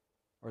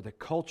 or the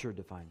culture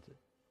defines it.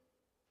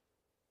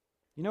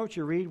 You know what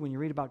you read when you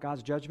read about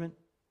God's judgment?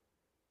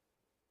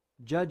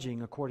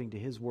 Judging according to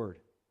His Word.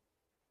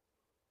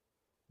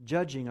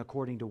 Judging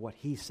according to what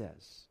He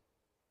says.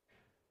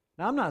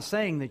 Now, I'm not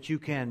saying that you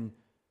can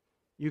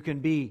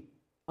be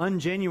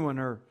ungenuine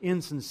or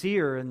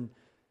insincere and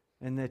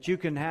that you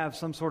can have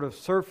some sort of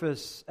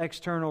surface,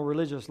 external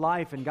religious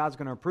life and God's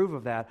going to approve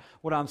of that.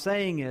 What I'm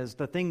saying is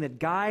the thing that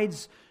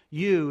guides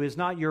you is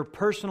not your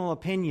personal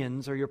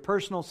opinions or your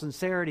personal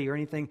sincerity or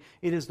anything.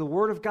 It is the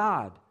Word of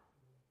God.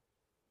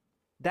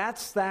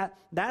 That's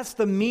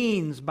the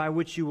means by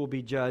which you will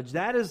be judged.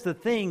 That is the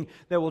thing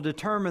that will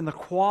determine the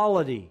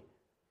quality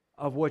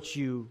of what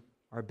you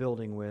are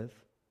building with.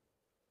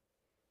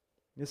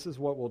 This is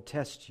what will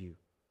test you.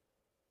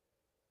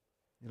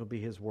 It'll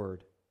be His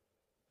Word.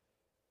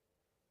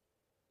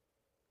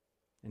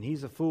 And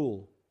he's a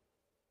fool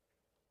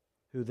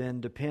who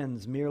then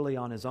depends merely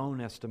on his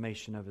own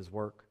estimation of his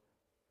work.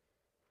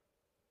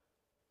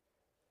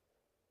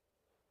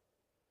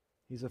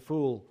 He's a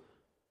fool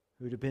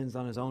who depends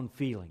on his own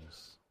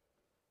feelings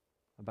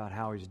about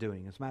how he's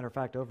doing. As a matter of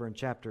fact, over in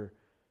chapter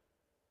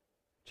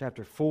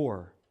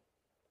 4,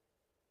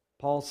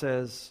 Paul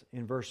says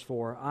in verse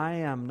 4, I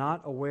am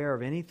not aware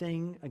of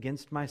anything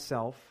against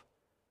myself,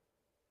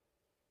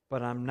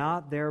 but I'm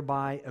not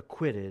thereby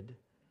acquitted.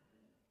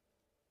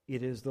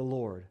 It is the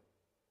Lord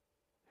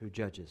who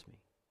judges me.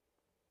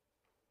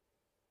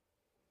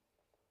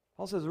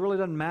 Paul says it really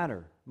doesn't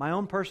matter. My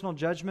own personal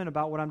judgment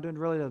about what I'm doing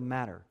really doesn't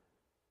matter.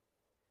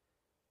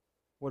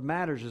 What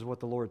matters is what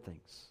the Lord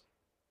thinks.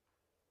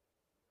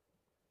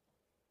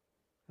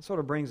 That sort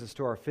of brings us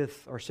to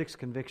our sixth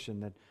conviction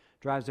that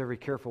drives every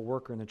careful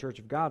worker in the church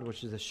of God,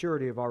 which is the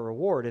surety of our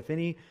reward.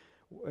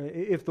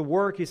 If the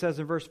work, he says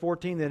in verse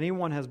 14, that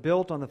anyone has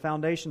built on the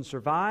foundation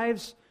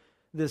survives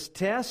this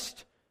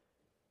test,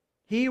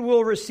 he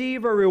will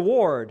receive a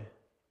reward.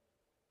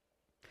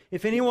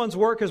 If anyone's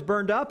work is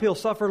burned up, he'll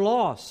suffer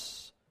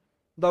loss,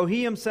 though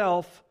he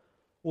himself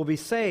will be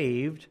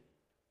saved,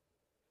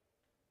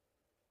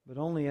 but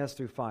only as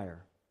through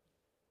fire.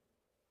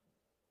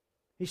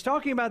 He's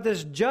talking about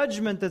this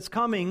judgment that's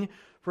coming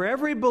for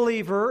every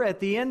believer at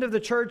the end of the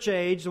church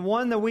age, the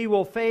one that we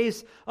will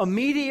face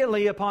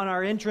immediately upon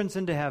our entrance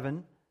into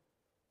heaven.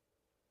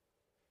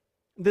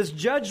 This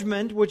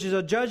judgment, which is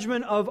a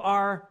judgment of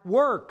our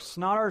works,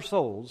 not our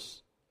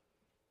souls.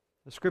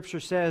 The Scripture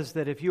says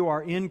that if you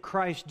are in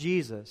Christ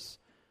Jesus,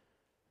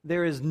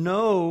 there is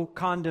no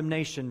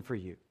condemnation for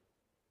you.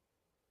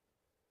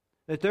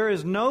 That there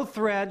is no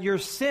threat. Your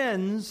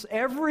sins,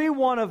 every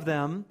one of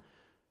them,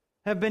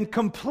 have been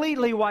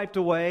completely wiped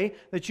away,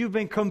 that you've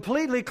been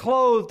completely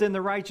clothed in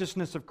the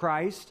righteousness of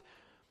Christ,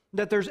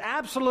 that there's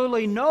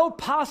absolutely no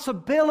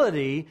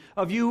possibility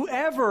of you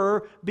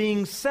ever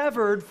being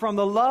severed from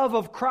the love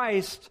of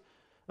Christ,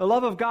 the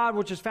love of God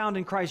which is found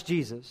in Christ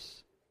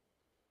Jesus.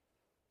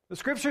 The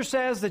Scripture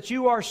says that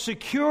you are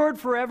secured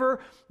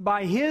forever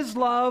by His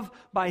love,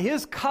 by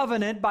His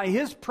covenant, by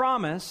His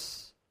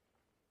promise,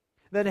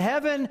 that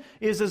heaven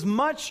is as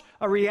much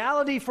a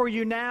reality for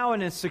you now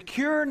and as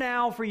secure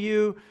now for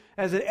you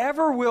as it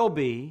ever will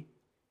be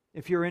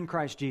if you're in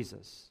Christ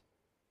Jesus.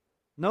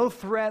 No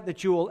threat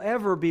that you will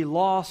ever be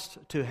lost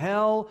to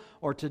hell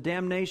or to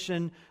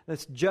damnation.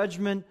 This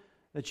judgment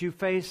that you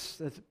face,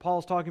 that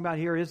Paul's talking about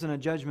here, isn't a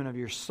judgment of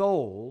your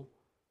soul.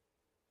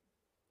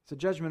 It's a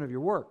judgment of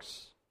your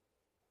works.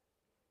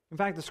 In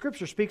fact, the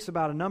Scripture speaks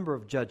about a number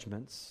of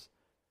judgments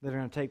that are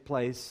going to take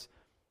place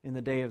in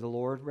the day of the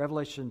Lord.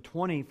 Revelation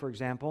 20, for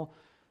example,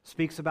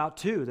 speaks about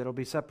two that will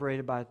be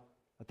separated by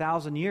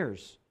 1,000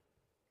 years.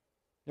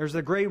 There's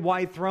the great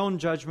white throne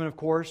judgment, of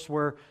course,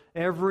 where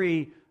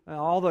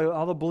all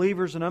the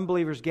believers and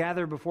unbelievers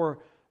gather before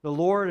the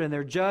Lord, and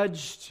they're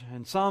judged,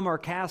 and some are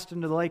cast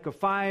into the lake of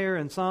fire,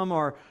 and some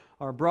are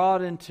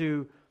brought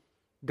into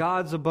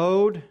God's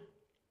abode.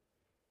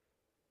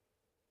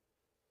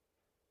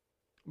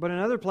 But in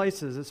other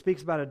places, it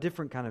speaks about a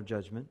different kind of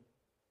judgment,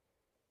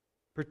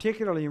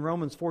 particularly in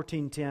Romans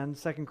 14:10,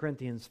 2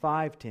 Corinthians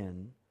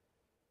 5:10.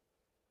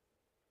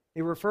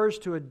 It refers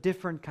to a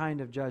different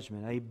kind of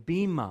judgment, a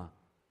bema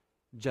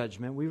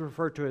judgment. We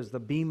refer to it as the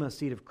bema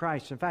seat of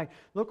Christ. In fact,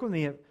 look with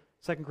me at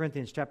 2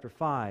 Corinthians chapter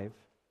 5,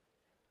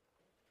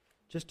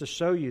 just to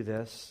show you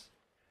this.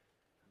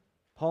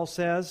 Paul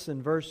says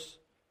in 2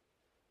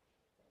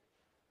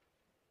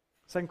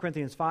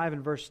 Corinthians 5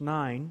 and verse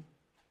 9,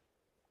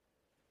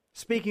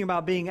 speaking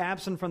about being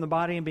absent from the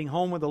body and being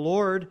home with the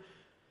Lord,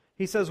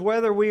 he says,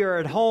 whether we are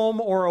at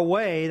home or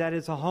away, that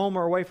is, a home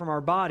or away from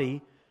our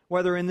body,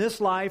 whether in this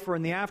life or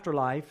in the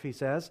afterlife, he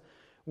says,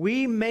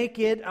 we make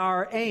it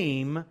our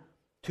aim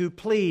to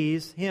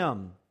please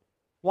Him.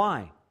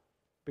 Why?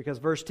 Because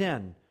verse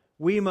 10,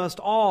 we must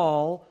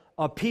all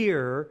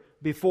appear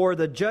before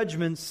the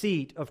judgment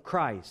seat of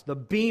Christ, the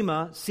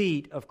bema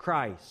seat of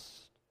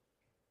Christ,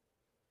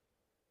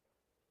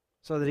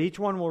 so that each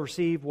one will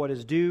receive what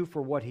is due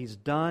for what he's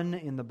done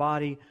in the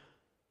body,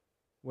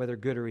 whether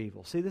good or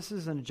evil. See, this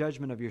isn't a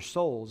judgment of your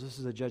souls. This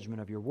is a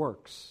judgment of your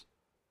works.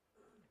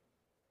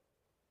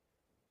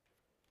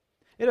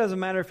 It doesn't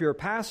matter if you're a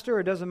pastor.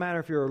 It doesn't matter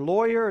if you're a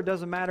lawyer. It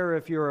doesn't matter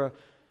if you're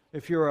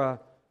a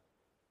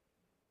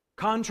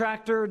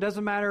contractor. It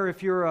doesn't matter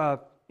if you're an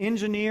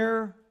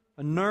engineer,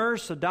 a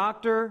nurse, a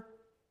doctor.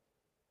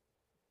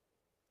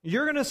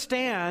 You're going to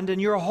stand,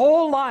 and your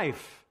whole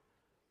life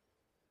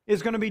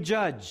is going to be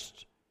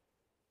judged.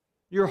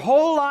 Your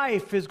whole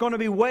life is going to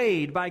be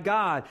weighed by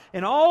God,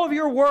 and all of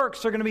your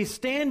works are going to be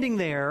standing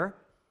there,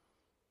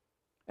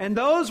 and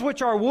those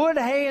which are wood,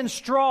 hay, and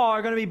straw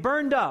are going to be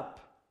burned up,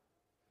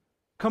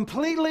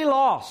 completely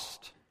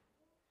lost.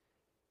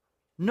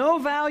 No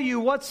value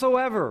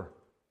whatsoever.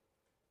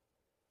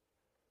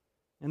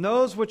 And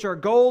those which are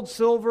gold,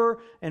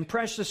 silver, and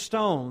precious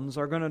stones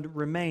are going to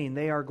remain.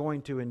 They are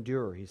going to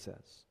endure, he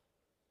says.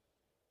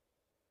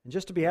 And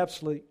just to be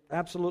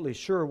absolutely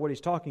sure of what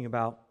he's talking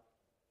about,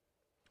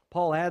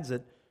 Paul adds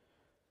it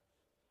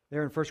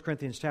there in 1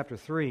 Corinthians chapter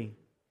 3.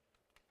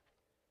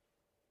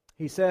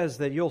 He says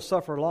that you'll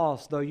suffer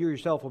loss, though you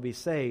yourself will be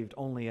saved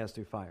only as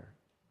through fire.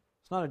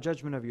 It's not a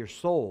judgment of your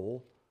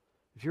soul.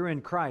 If you're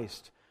in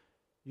Christ,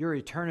 your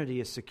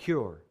eternity is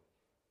secure.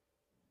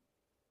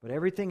 But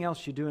everything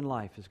else you do in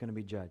life is going to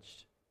be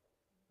judged.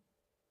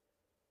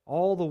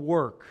 All the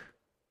work,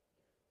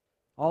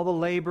 all the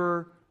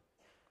labor,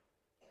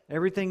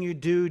 everything you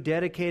do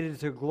dedicated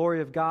to the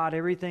glory of God,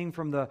 everything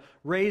from the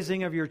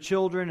raising of your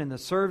children and the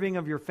serving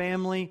of your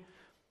family,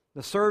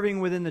 the serving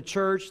within the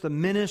church, the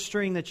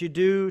ministering that you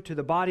do to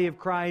the body of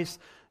Christ,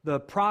 the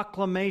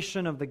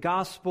proclamation of the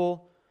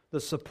gospel, the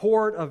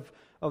support of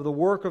the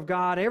work of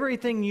God,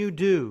 everything you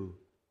do,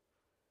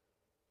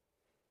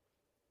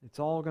 it's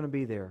all going to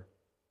be there.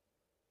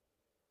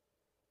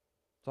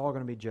 It's all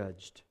going to be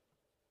judged.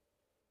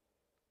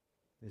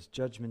 This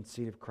judgment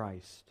seat of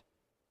Christ.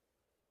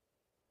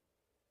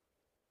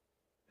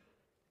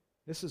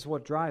 This is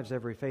what drives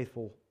every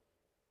faithful,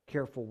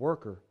 careful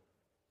worker.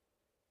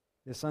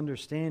 This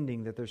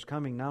understanding that there's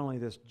coming not only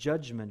this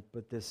judgment,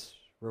 but this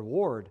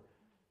reward.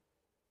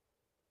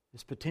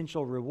 This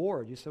potential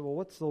reward. You say, well,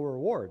 what's the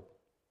reward?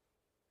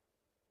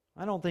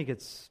 I don't think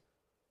it's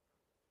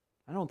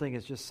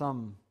just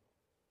some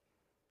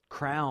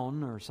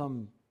crown or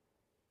some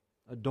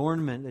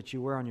adornment that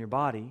you wear on your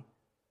body.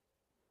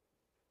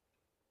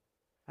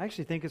 I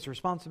actually think it's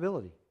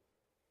responsibility.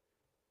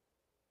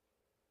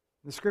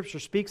 The Scripture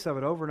speaks of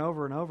it over and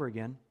over and over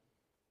again.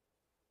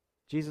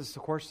 Jesus,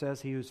 of course,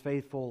 says, he who's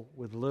faithful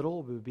with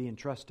little will be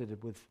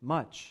entrusted with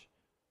much.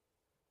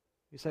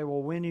 You say,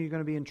 well, when are you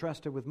going to be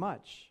entrusted with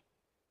much?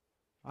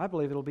 I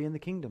believe it'll be in the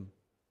kingdom.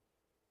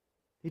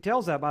 He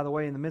tells that, by the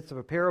way, in the midst of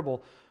a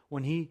parable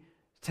when he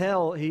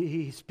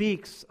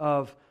speaks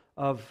of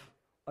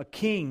a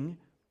king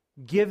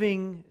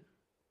giving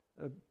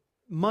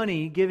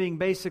money, giving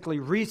basically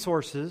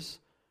resources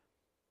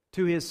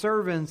to his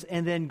servants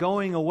and then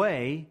going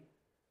away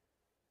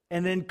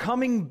and then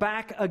coming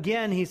back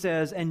again, he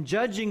says, and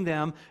judging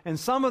them. And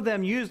some of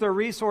them used their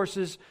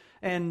resources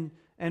and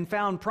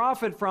found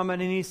profit from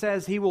it. And he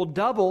says he will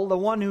double. The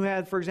one who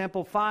had, for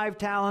example, 5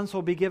 talents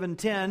will be given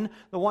 10.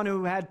 The one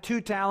who had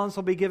 2 talents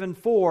will be given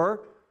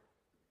 4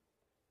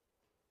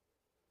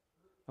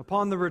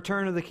 upon the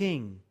return of the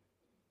king.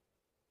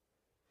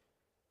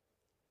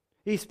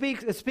 It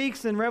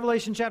speaks in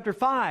Revelation chapter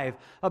 5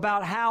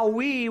 about how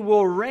we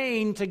will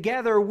reign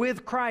together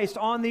with Christ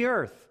on the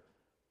earth.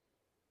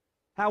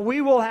 How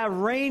we will have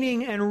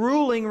reigning and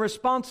ruling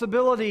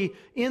responsibility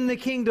in the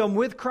kingdom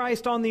with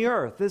Christ on the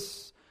earth.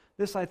 This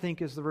I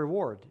think, is the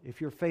reward.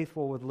 If you're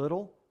faithful with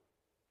little,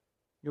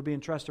 you'll be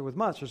entrusted with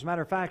much. As a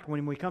matter of fact,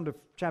 when we come to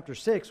chapter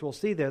 6, we'll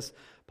see this.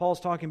 Paul's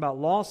talking about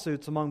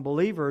lawsuits among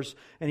believers,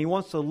 and he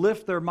wants to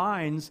lift their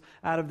minds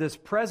out of this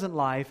present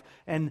life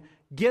and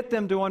get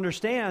them to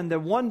understand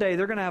that one day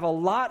they're going to have a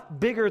lot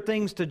bigger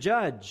things to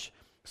judge.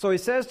 So he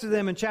says to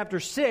them in chapter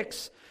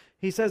 6,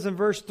 he says in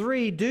verse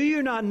 3, "Do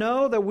you not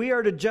know that we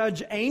are to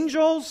judge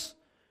angels?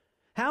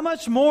 How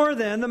much more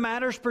then the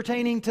matters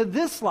pertaining to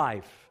this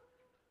life?"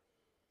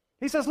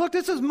 He says, look,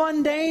 this is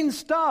mundane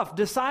stuff,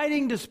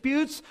 deciding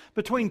disputes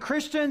between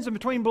Christians and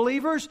between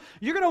believers.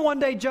 You're going to one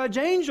day judge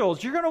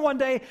angels. You're going to one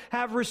day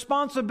have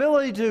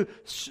responsibility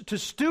to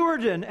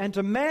steward and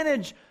to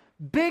manage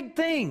big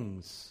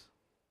things.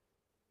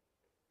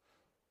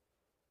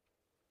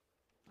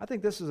 I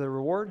think this is a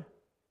reward.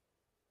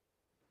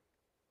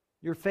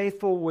 You're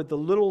faithful with the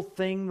little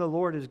thing the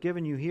Lord has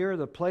given you here,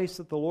 the place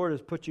that the Lord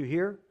has put you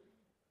here.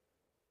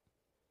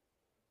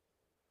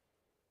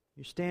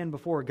 You stand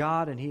before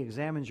God and He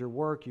examines your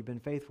work. You've been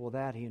faithful with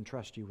that. He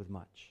entrusts you with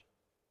much.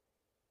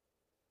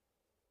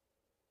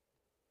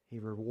 He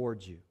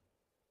rewards you.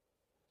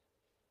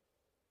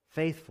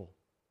 Faithful.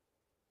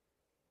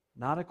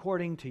 Not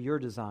according to your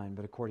design,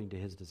 but according to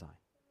His design.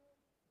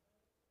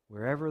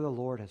 Wherever the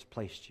Lord has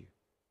placed you.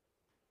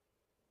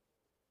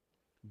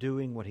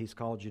 Doing what He's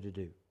called you to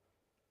do.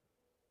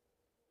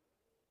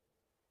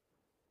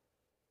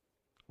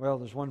 Well,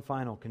 there's one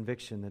final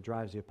conviction that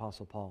drives the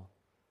Apostle Paul.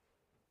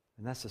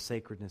 And that's the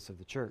sacredness of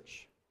the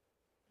church.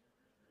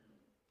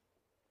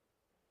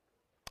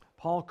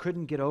 Paul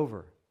couldn't get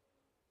over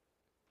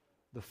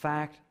the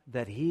fact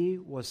that he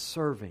was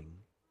serving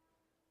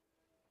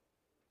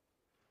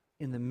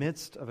in the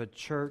midst of a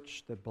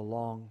church that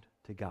belonged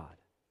to God.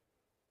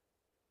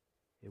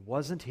 It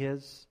wasn't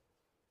his.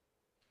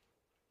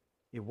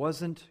 It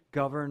wasn't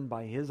governed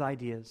by his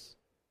ideas.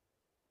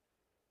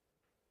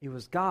 It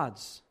was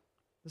God's.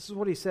 This is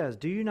what he says.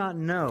 "Do you not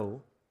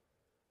know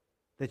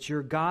that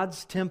you're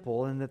God's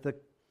temple and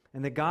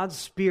that God's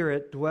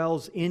Spirit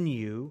dwells in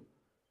you?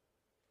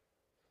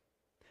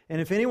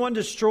 And if anyone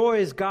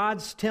destroys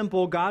God's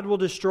temple, God will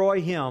destroy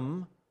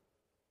him.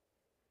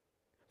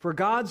 For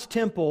God's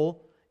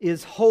temple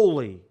is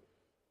holy,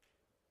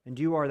 and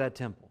you are that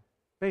temple."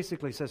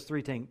 Basically, he says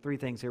three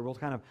things here. We'll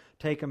kind of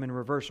take them in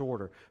reverse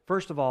order.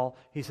 First of all,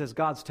 he says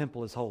God's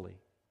temple is holy.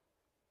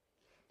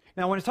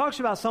 Now, when it talks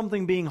about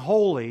something being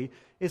holy,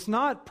 it's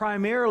not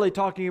primarily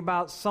talking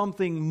about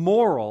something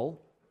moral,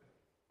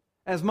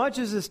 as much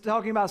as it's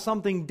talking about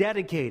something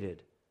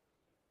dedicated.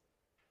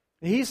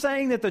 He's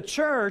saying that the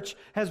church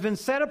has been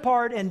set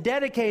apart and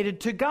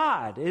dedicated to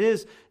God. It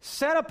is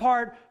set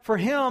apart for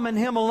Him and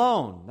Him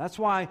alone. That's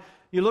why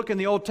you look in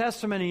the Old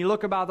Testament and you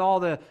look about all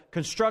the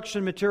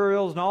construction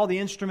materials and all the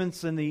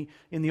instruments in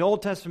the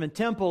Old Testament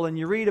temple, and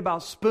you read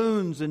about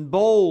spoons and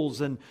bowls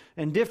and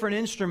different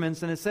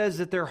instruments, and it says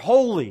that they're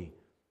holy.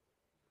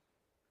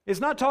 It's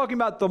not talking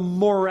about the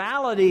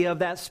morality of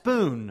that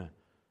spoon.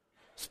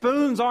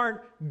 Spoons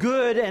aren't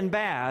good and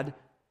bad.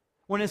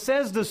 When it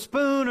says the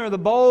spoon or the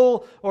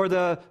bowl or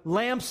the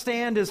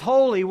lampstand is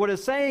holy, what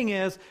it's saying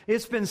is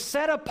it's been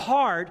set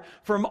apart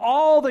from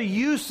all the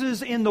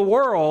uses in the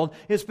world.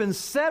 It's been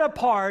set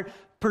apart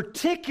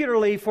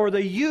particularly for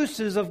the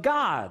uses of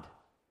God.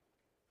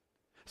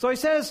 So he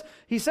says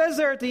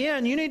there at the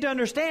end, you need to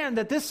understand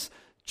that this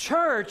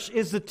church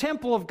is the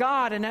temple of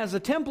God, and as a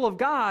temple of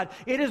God,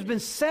 it has been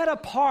set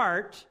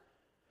apart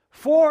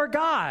for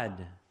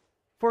God.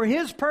 For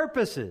His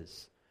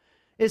purposes.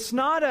 It's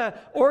not an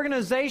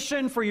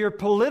organization for your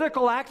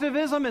political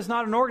activism. It's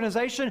not an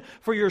organization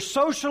for your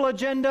social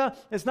agenda.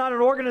 It's not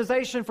an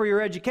organization for your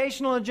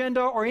educational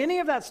agenda or any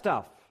of that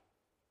stuff.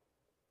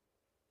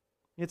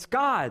 It's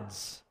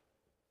God's.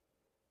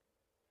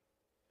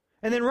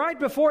 And then right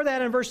before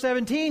that in verse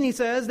 17 he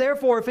says,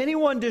 "Therefore if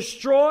anyone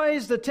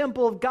destroys the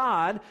temple of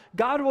God,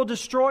 God will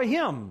destroy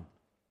him."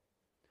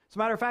 As a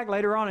matter of fact,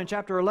 later on in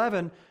chapter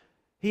 11,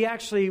 he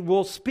actually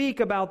will speak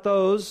about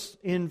those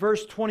in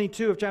verse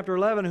 22 of chapter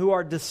 11 who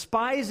are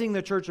despising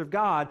the church of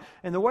God.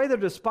 And the way they're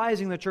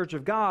despising the church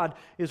of God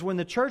is when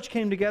the church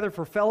came together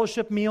for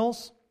fellowship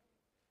meals,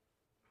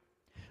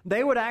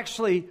 they would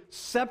actually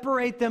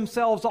separate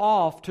themselves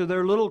off to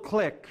their little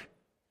clique.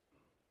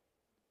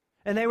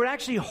 And they would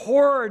actually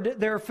hoard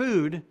their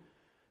food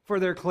for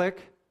their clique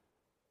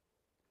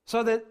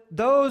so that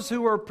those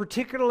who were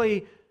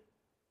particularly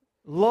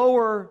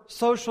lower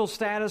social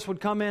status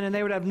would come in and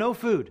they would have no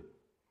food.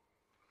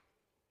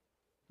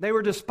 They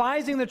were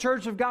despising the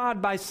church of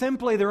God by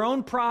simply their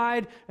own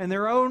pride and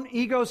their own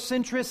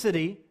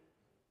egocentricity.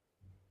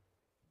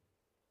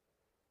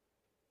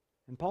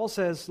 And Paul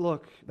says,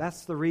 look,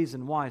 that's the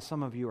reason why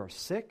some of you are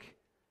sick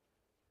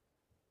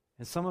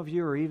and some of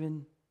you are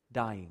even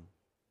dying.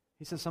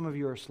 He says some of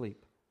you are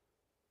asleep.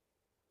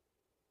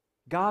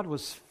 God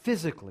was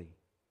physically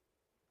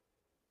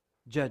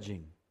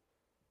judging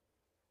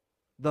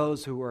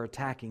those who were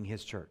attacking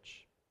His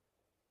church.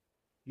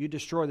 You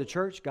destroy the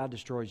church, God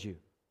destroys you.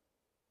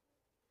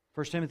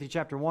 1 Timothy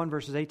chapter 1,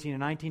 verses 18 and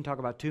 19 talk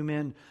about two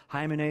men,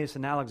 Hymenaeus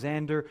and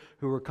Alexander,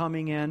 who were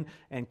coming in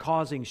and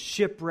causing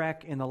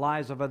shipwreck in the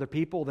lives of other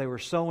people. They were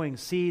sowing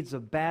seeds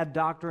of bad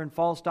doctrine,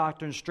 false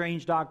doctrine,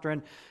 strange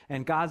doctrine.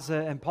 And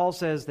Paul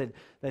says that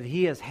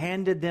he has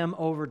handed them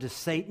over to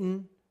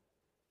Satan.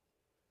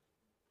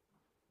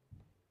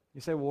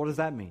 You say, well, what does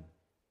that mean?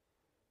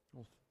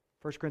 Well,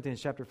 1 Corinthians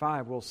chapter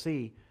 5, we'll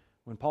see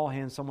when Paul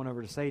hands someone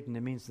over to Satan,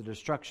 it means the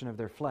destruction of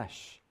their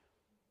flesh.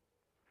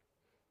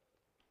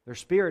 Their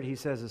spirit, he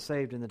says, is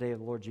saved in the day of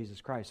the Lord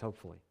Jesus Christ,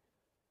 hopefully,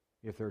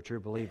 if they're a true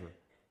believer.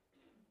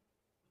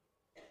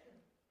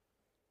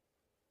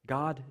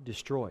 God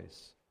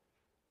destroys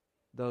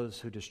those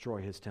who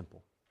destroy His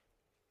temple.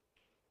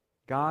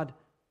 God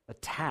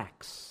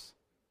attacks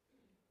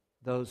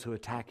those who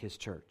attack His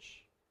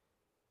church.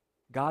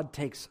 God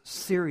takes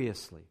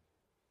seriously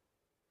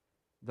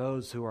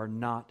those who are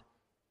not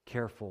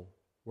careful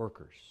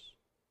workers.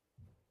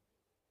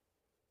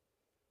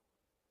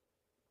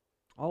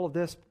 All of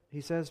this,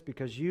 he says,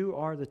 because you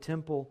are the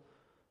temple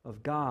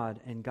of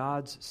God and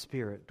God's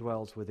Spirit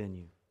dwells within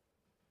you.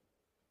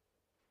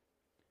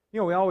 You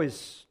know, we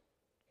always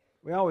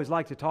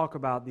like to talk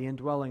about the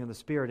indwelling of the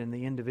Spirit in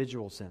the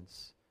individual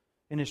sense.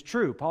 And it's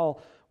true.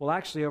 Paul will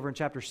actually, over in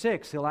chapter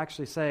 6, he'll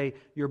actually say,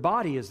 your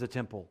body is the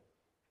temple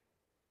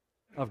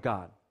of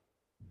God.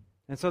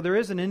 And so there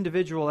is an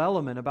individual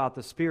element about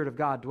the Spirit of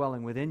God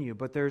dwelling within you,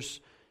 but there's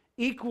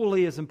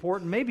equally as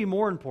important, maybe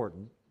more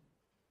important,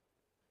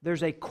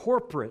 there's a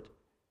corporate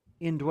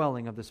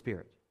indwelling of the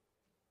Spirit.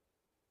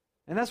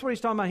 And that's what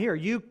he's talking about here.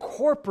 You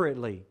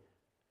corporately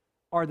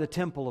are the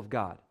temple of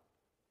God.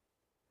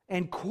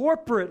 And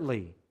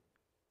corporately,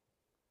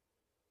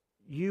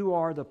 you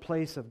are the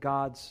place of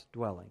God's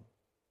dwelling.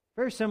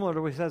 Very similar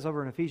to what he says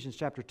over in Ephesians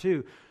chapter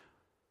 2,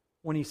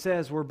 when he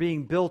says we're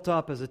being built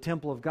up as a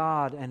temple of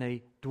God and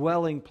a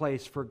dwelling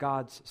place for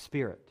God's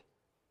Spirit.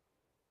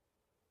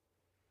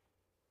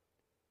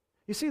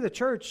 You see, the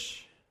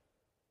church,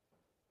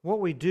 what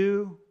we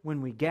do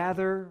when we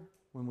gather,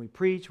 when we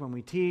preach, when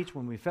we teach,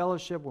 when we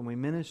fellowship, when we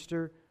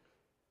minister,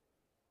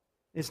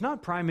 it's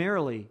not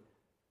primarily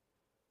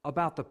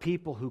about the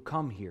people who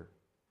come here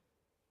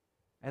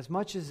as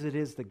much as it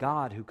is the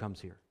God who comes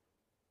here.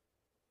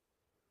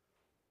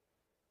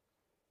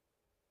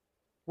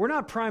 We're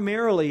not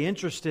primarily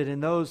interested in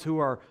those who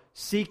are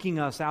seeking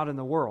us out in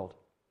the world.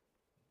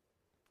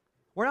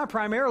 We're not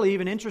primarily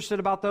even interested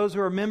about those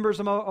who are members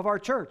of our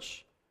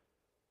church.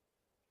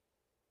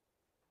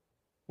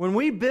 When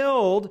we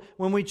build,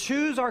 when we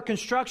choose our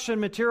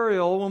construction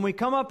material, when we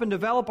come up and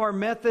develop our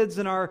methods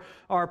and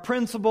our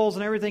principles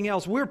and everything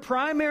else, we're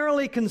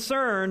primarily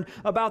concerned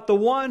about the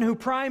one who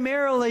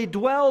primarily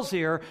dwells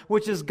here,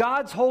 which is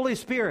God's Holy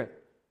Spirit.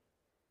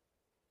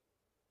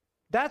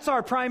 That's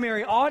our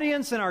primary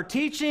audience in our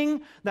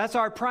teaching. That's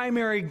our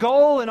primary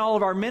goal in all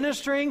of our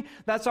ministering.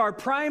 That's our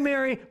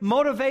primary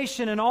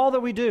motivation in all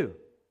that we do.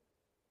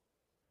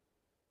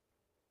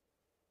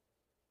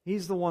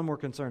 He's the one we're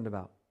concerned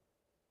about.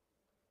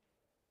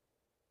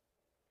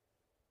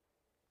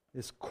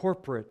 This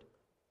corporate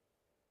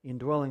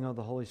indwelling of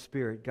the Holy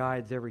Spirit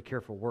guides every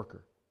careful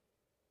worker.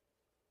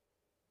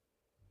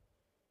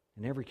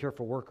 And every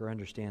careful worker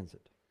understands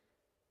it.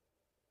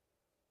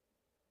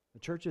 The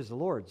church is the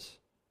Lord's.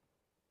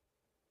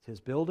 It's His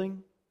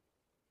building.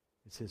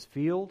 It's His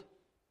field.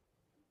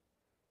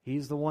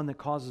 He's the one that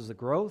causes the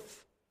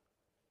growth.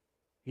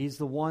 He's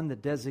the one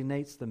that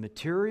designates the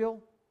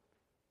material.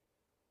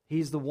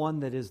 He's the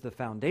one that is the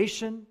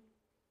foundation.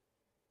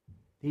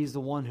 He's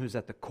the one who's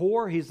at the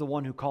core. He's the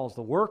one who calls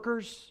the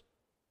workers.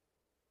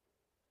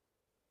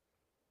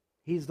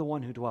 He's the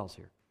one who dwells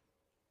here.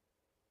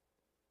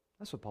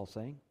 That's what Paul's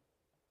saying.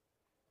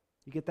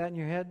 You get that in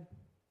your head?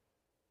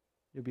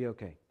 You'll be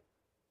okay.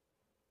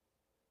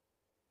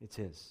 It's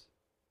His.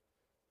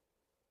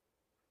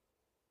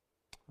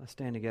 Let's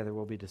stand together.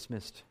 We'll be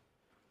dismissed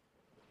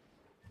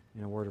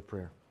in a word of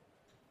prayer.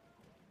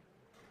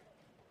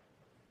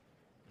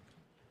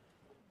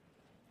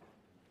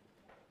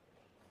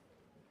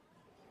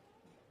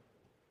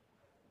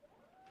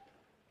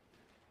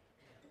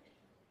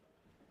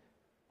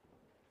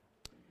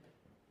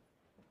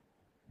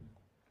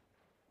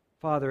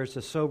 Father, it's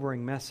a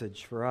sobering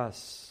message for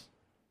us.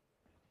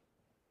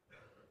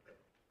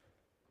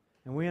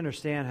 And we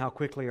understand how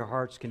quickly our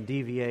hearts can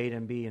deviate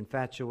and be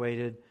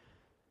infatuated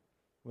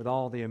with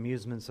all the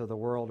amusements of the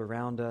world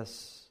around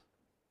us,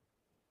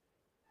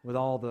 with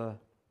all the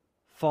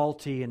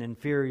faulty and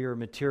inferior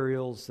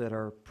materials that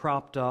are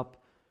propped up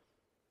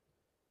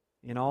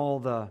in all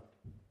the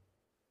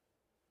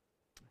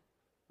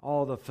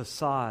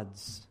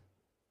facades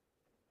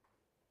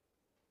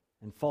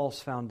and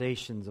false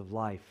foundations of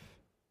life.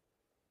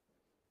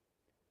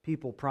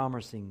 People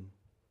promising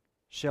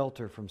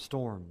shelter from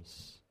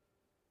storms,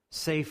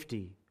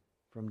 safety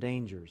from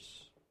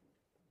dangers,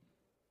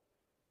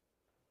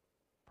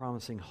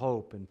 promising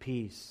hope and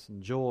peace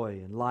and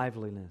joy and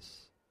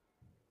liveliness.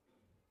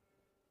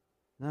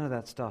 None of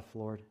that stuff,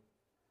 Lord,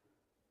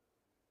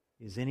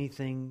 is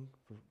anything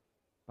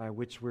by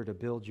which we're to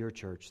build your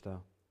church,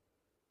 though.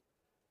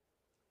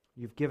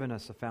 You've given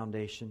us a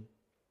foundation.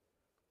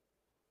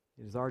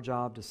 It is our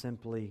job to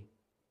simply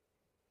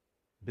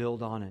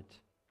build on it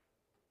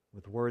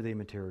with worthy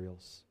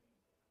materials.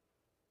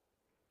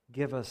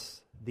 Give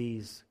us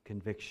these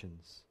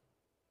convictions.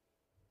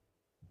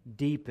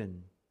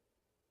 Deepen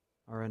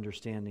our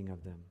understanding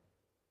of them.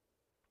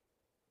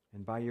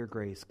 And by your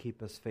grace,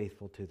 keep us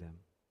faithful to them.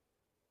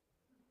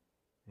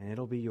 And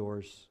it'll be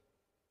yours.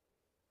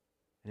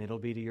 And it'll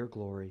be to your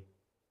glory.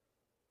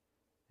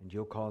 And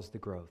you'll cause the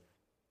growth.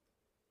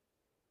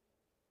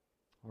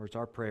 Lord, it's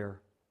our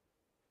prayer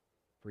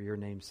for your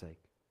name's sake.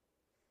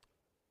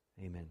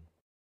 Amen.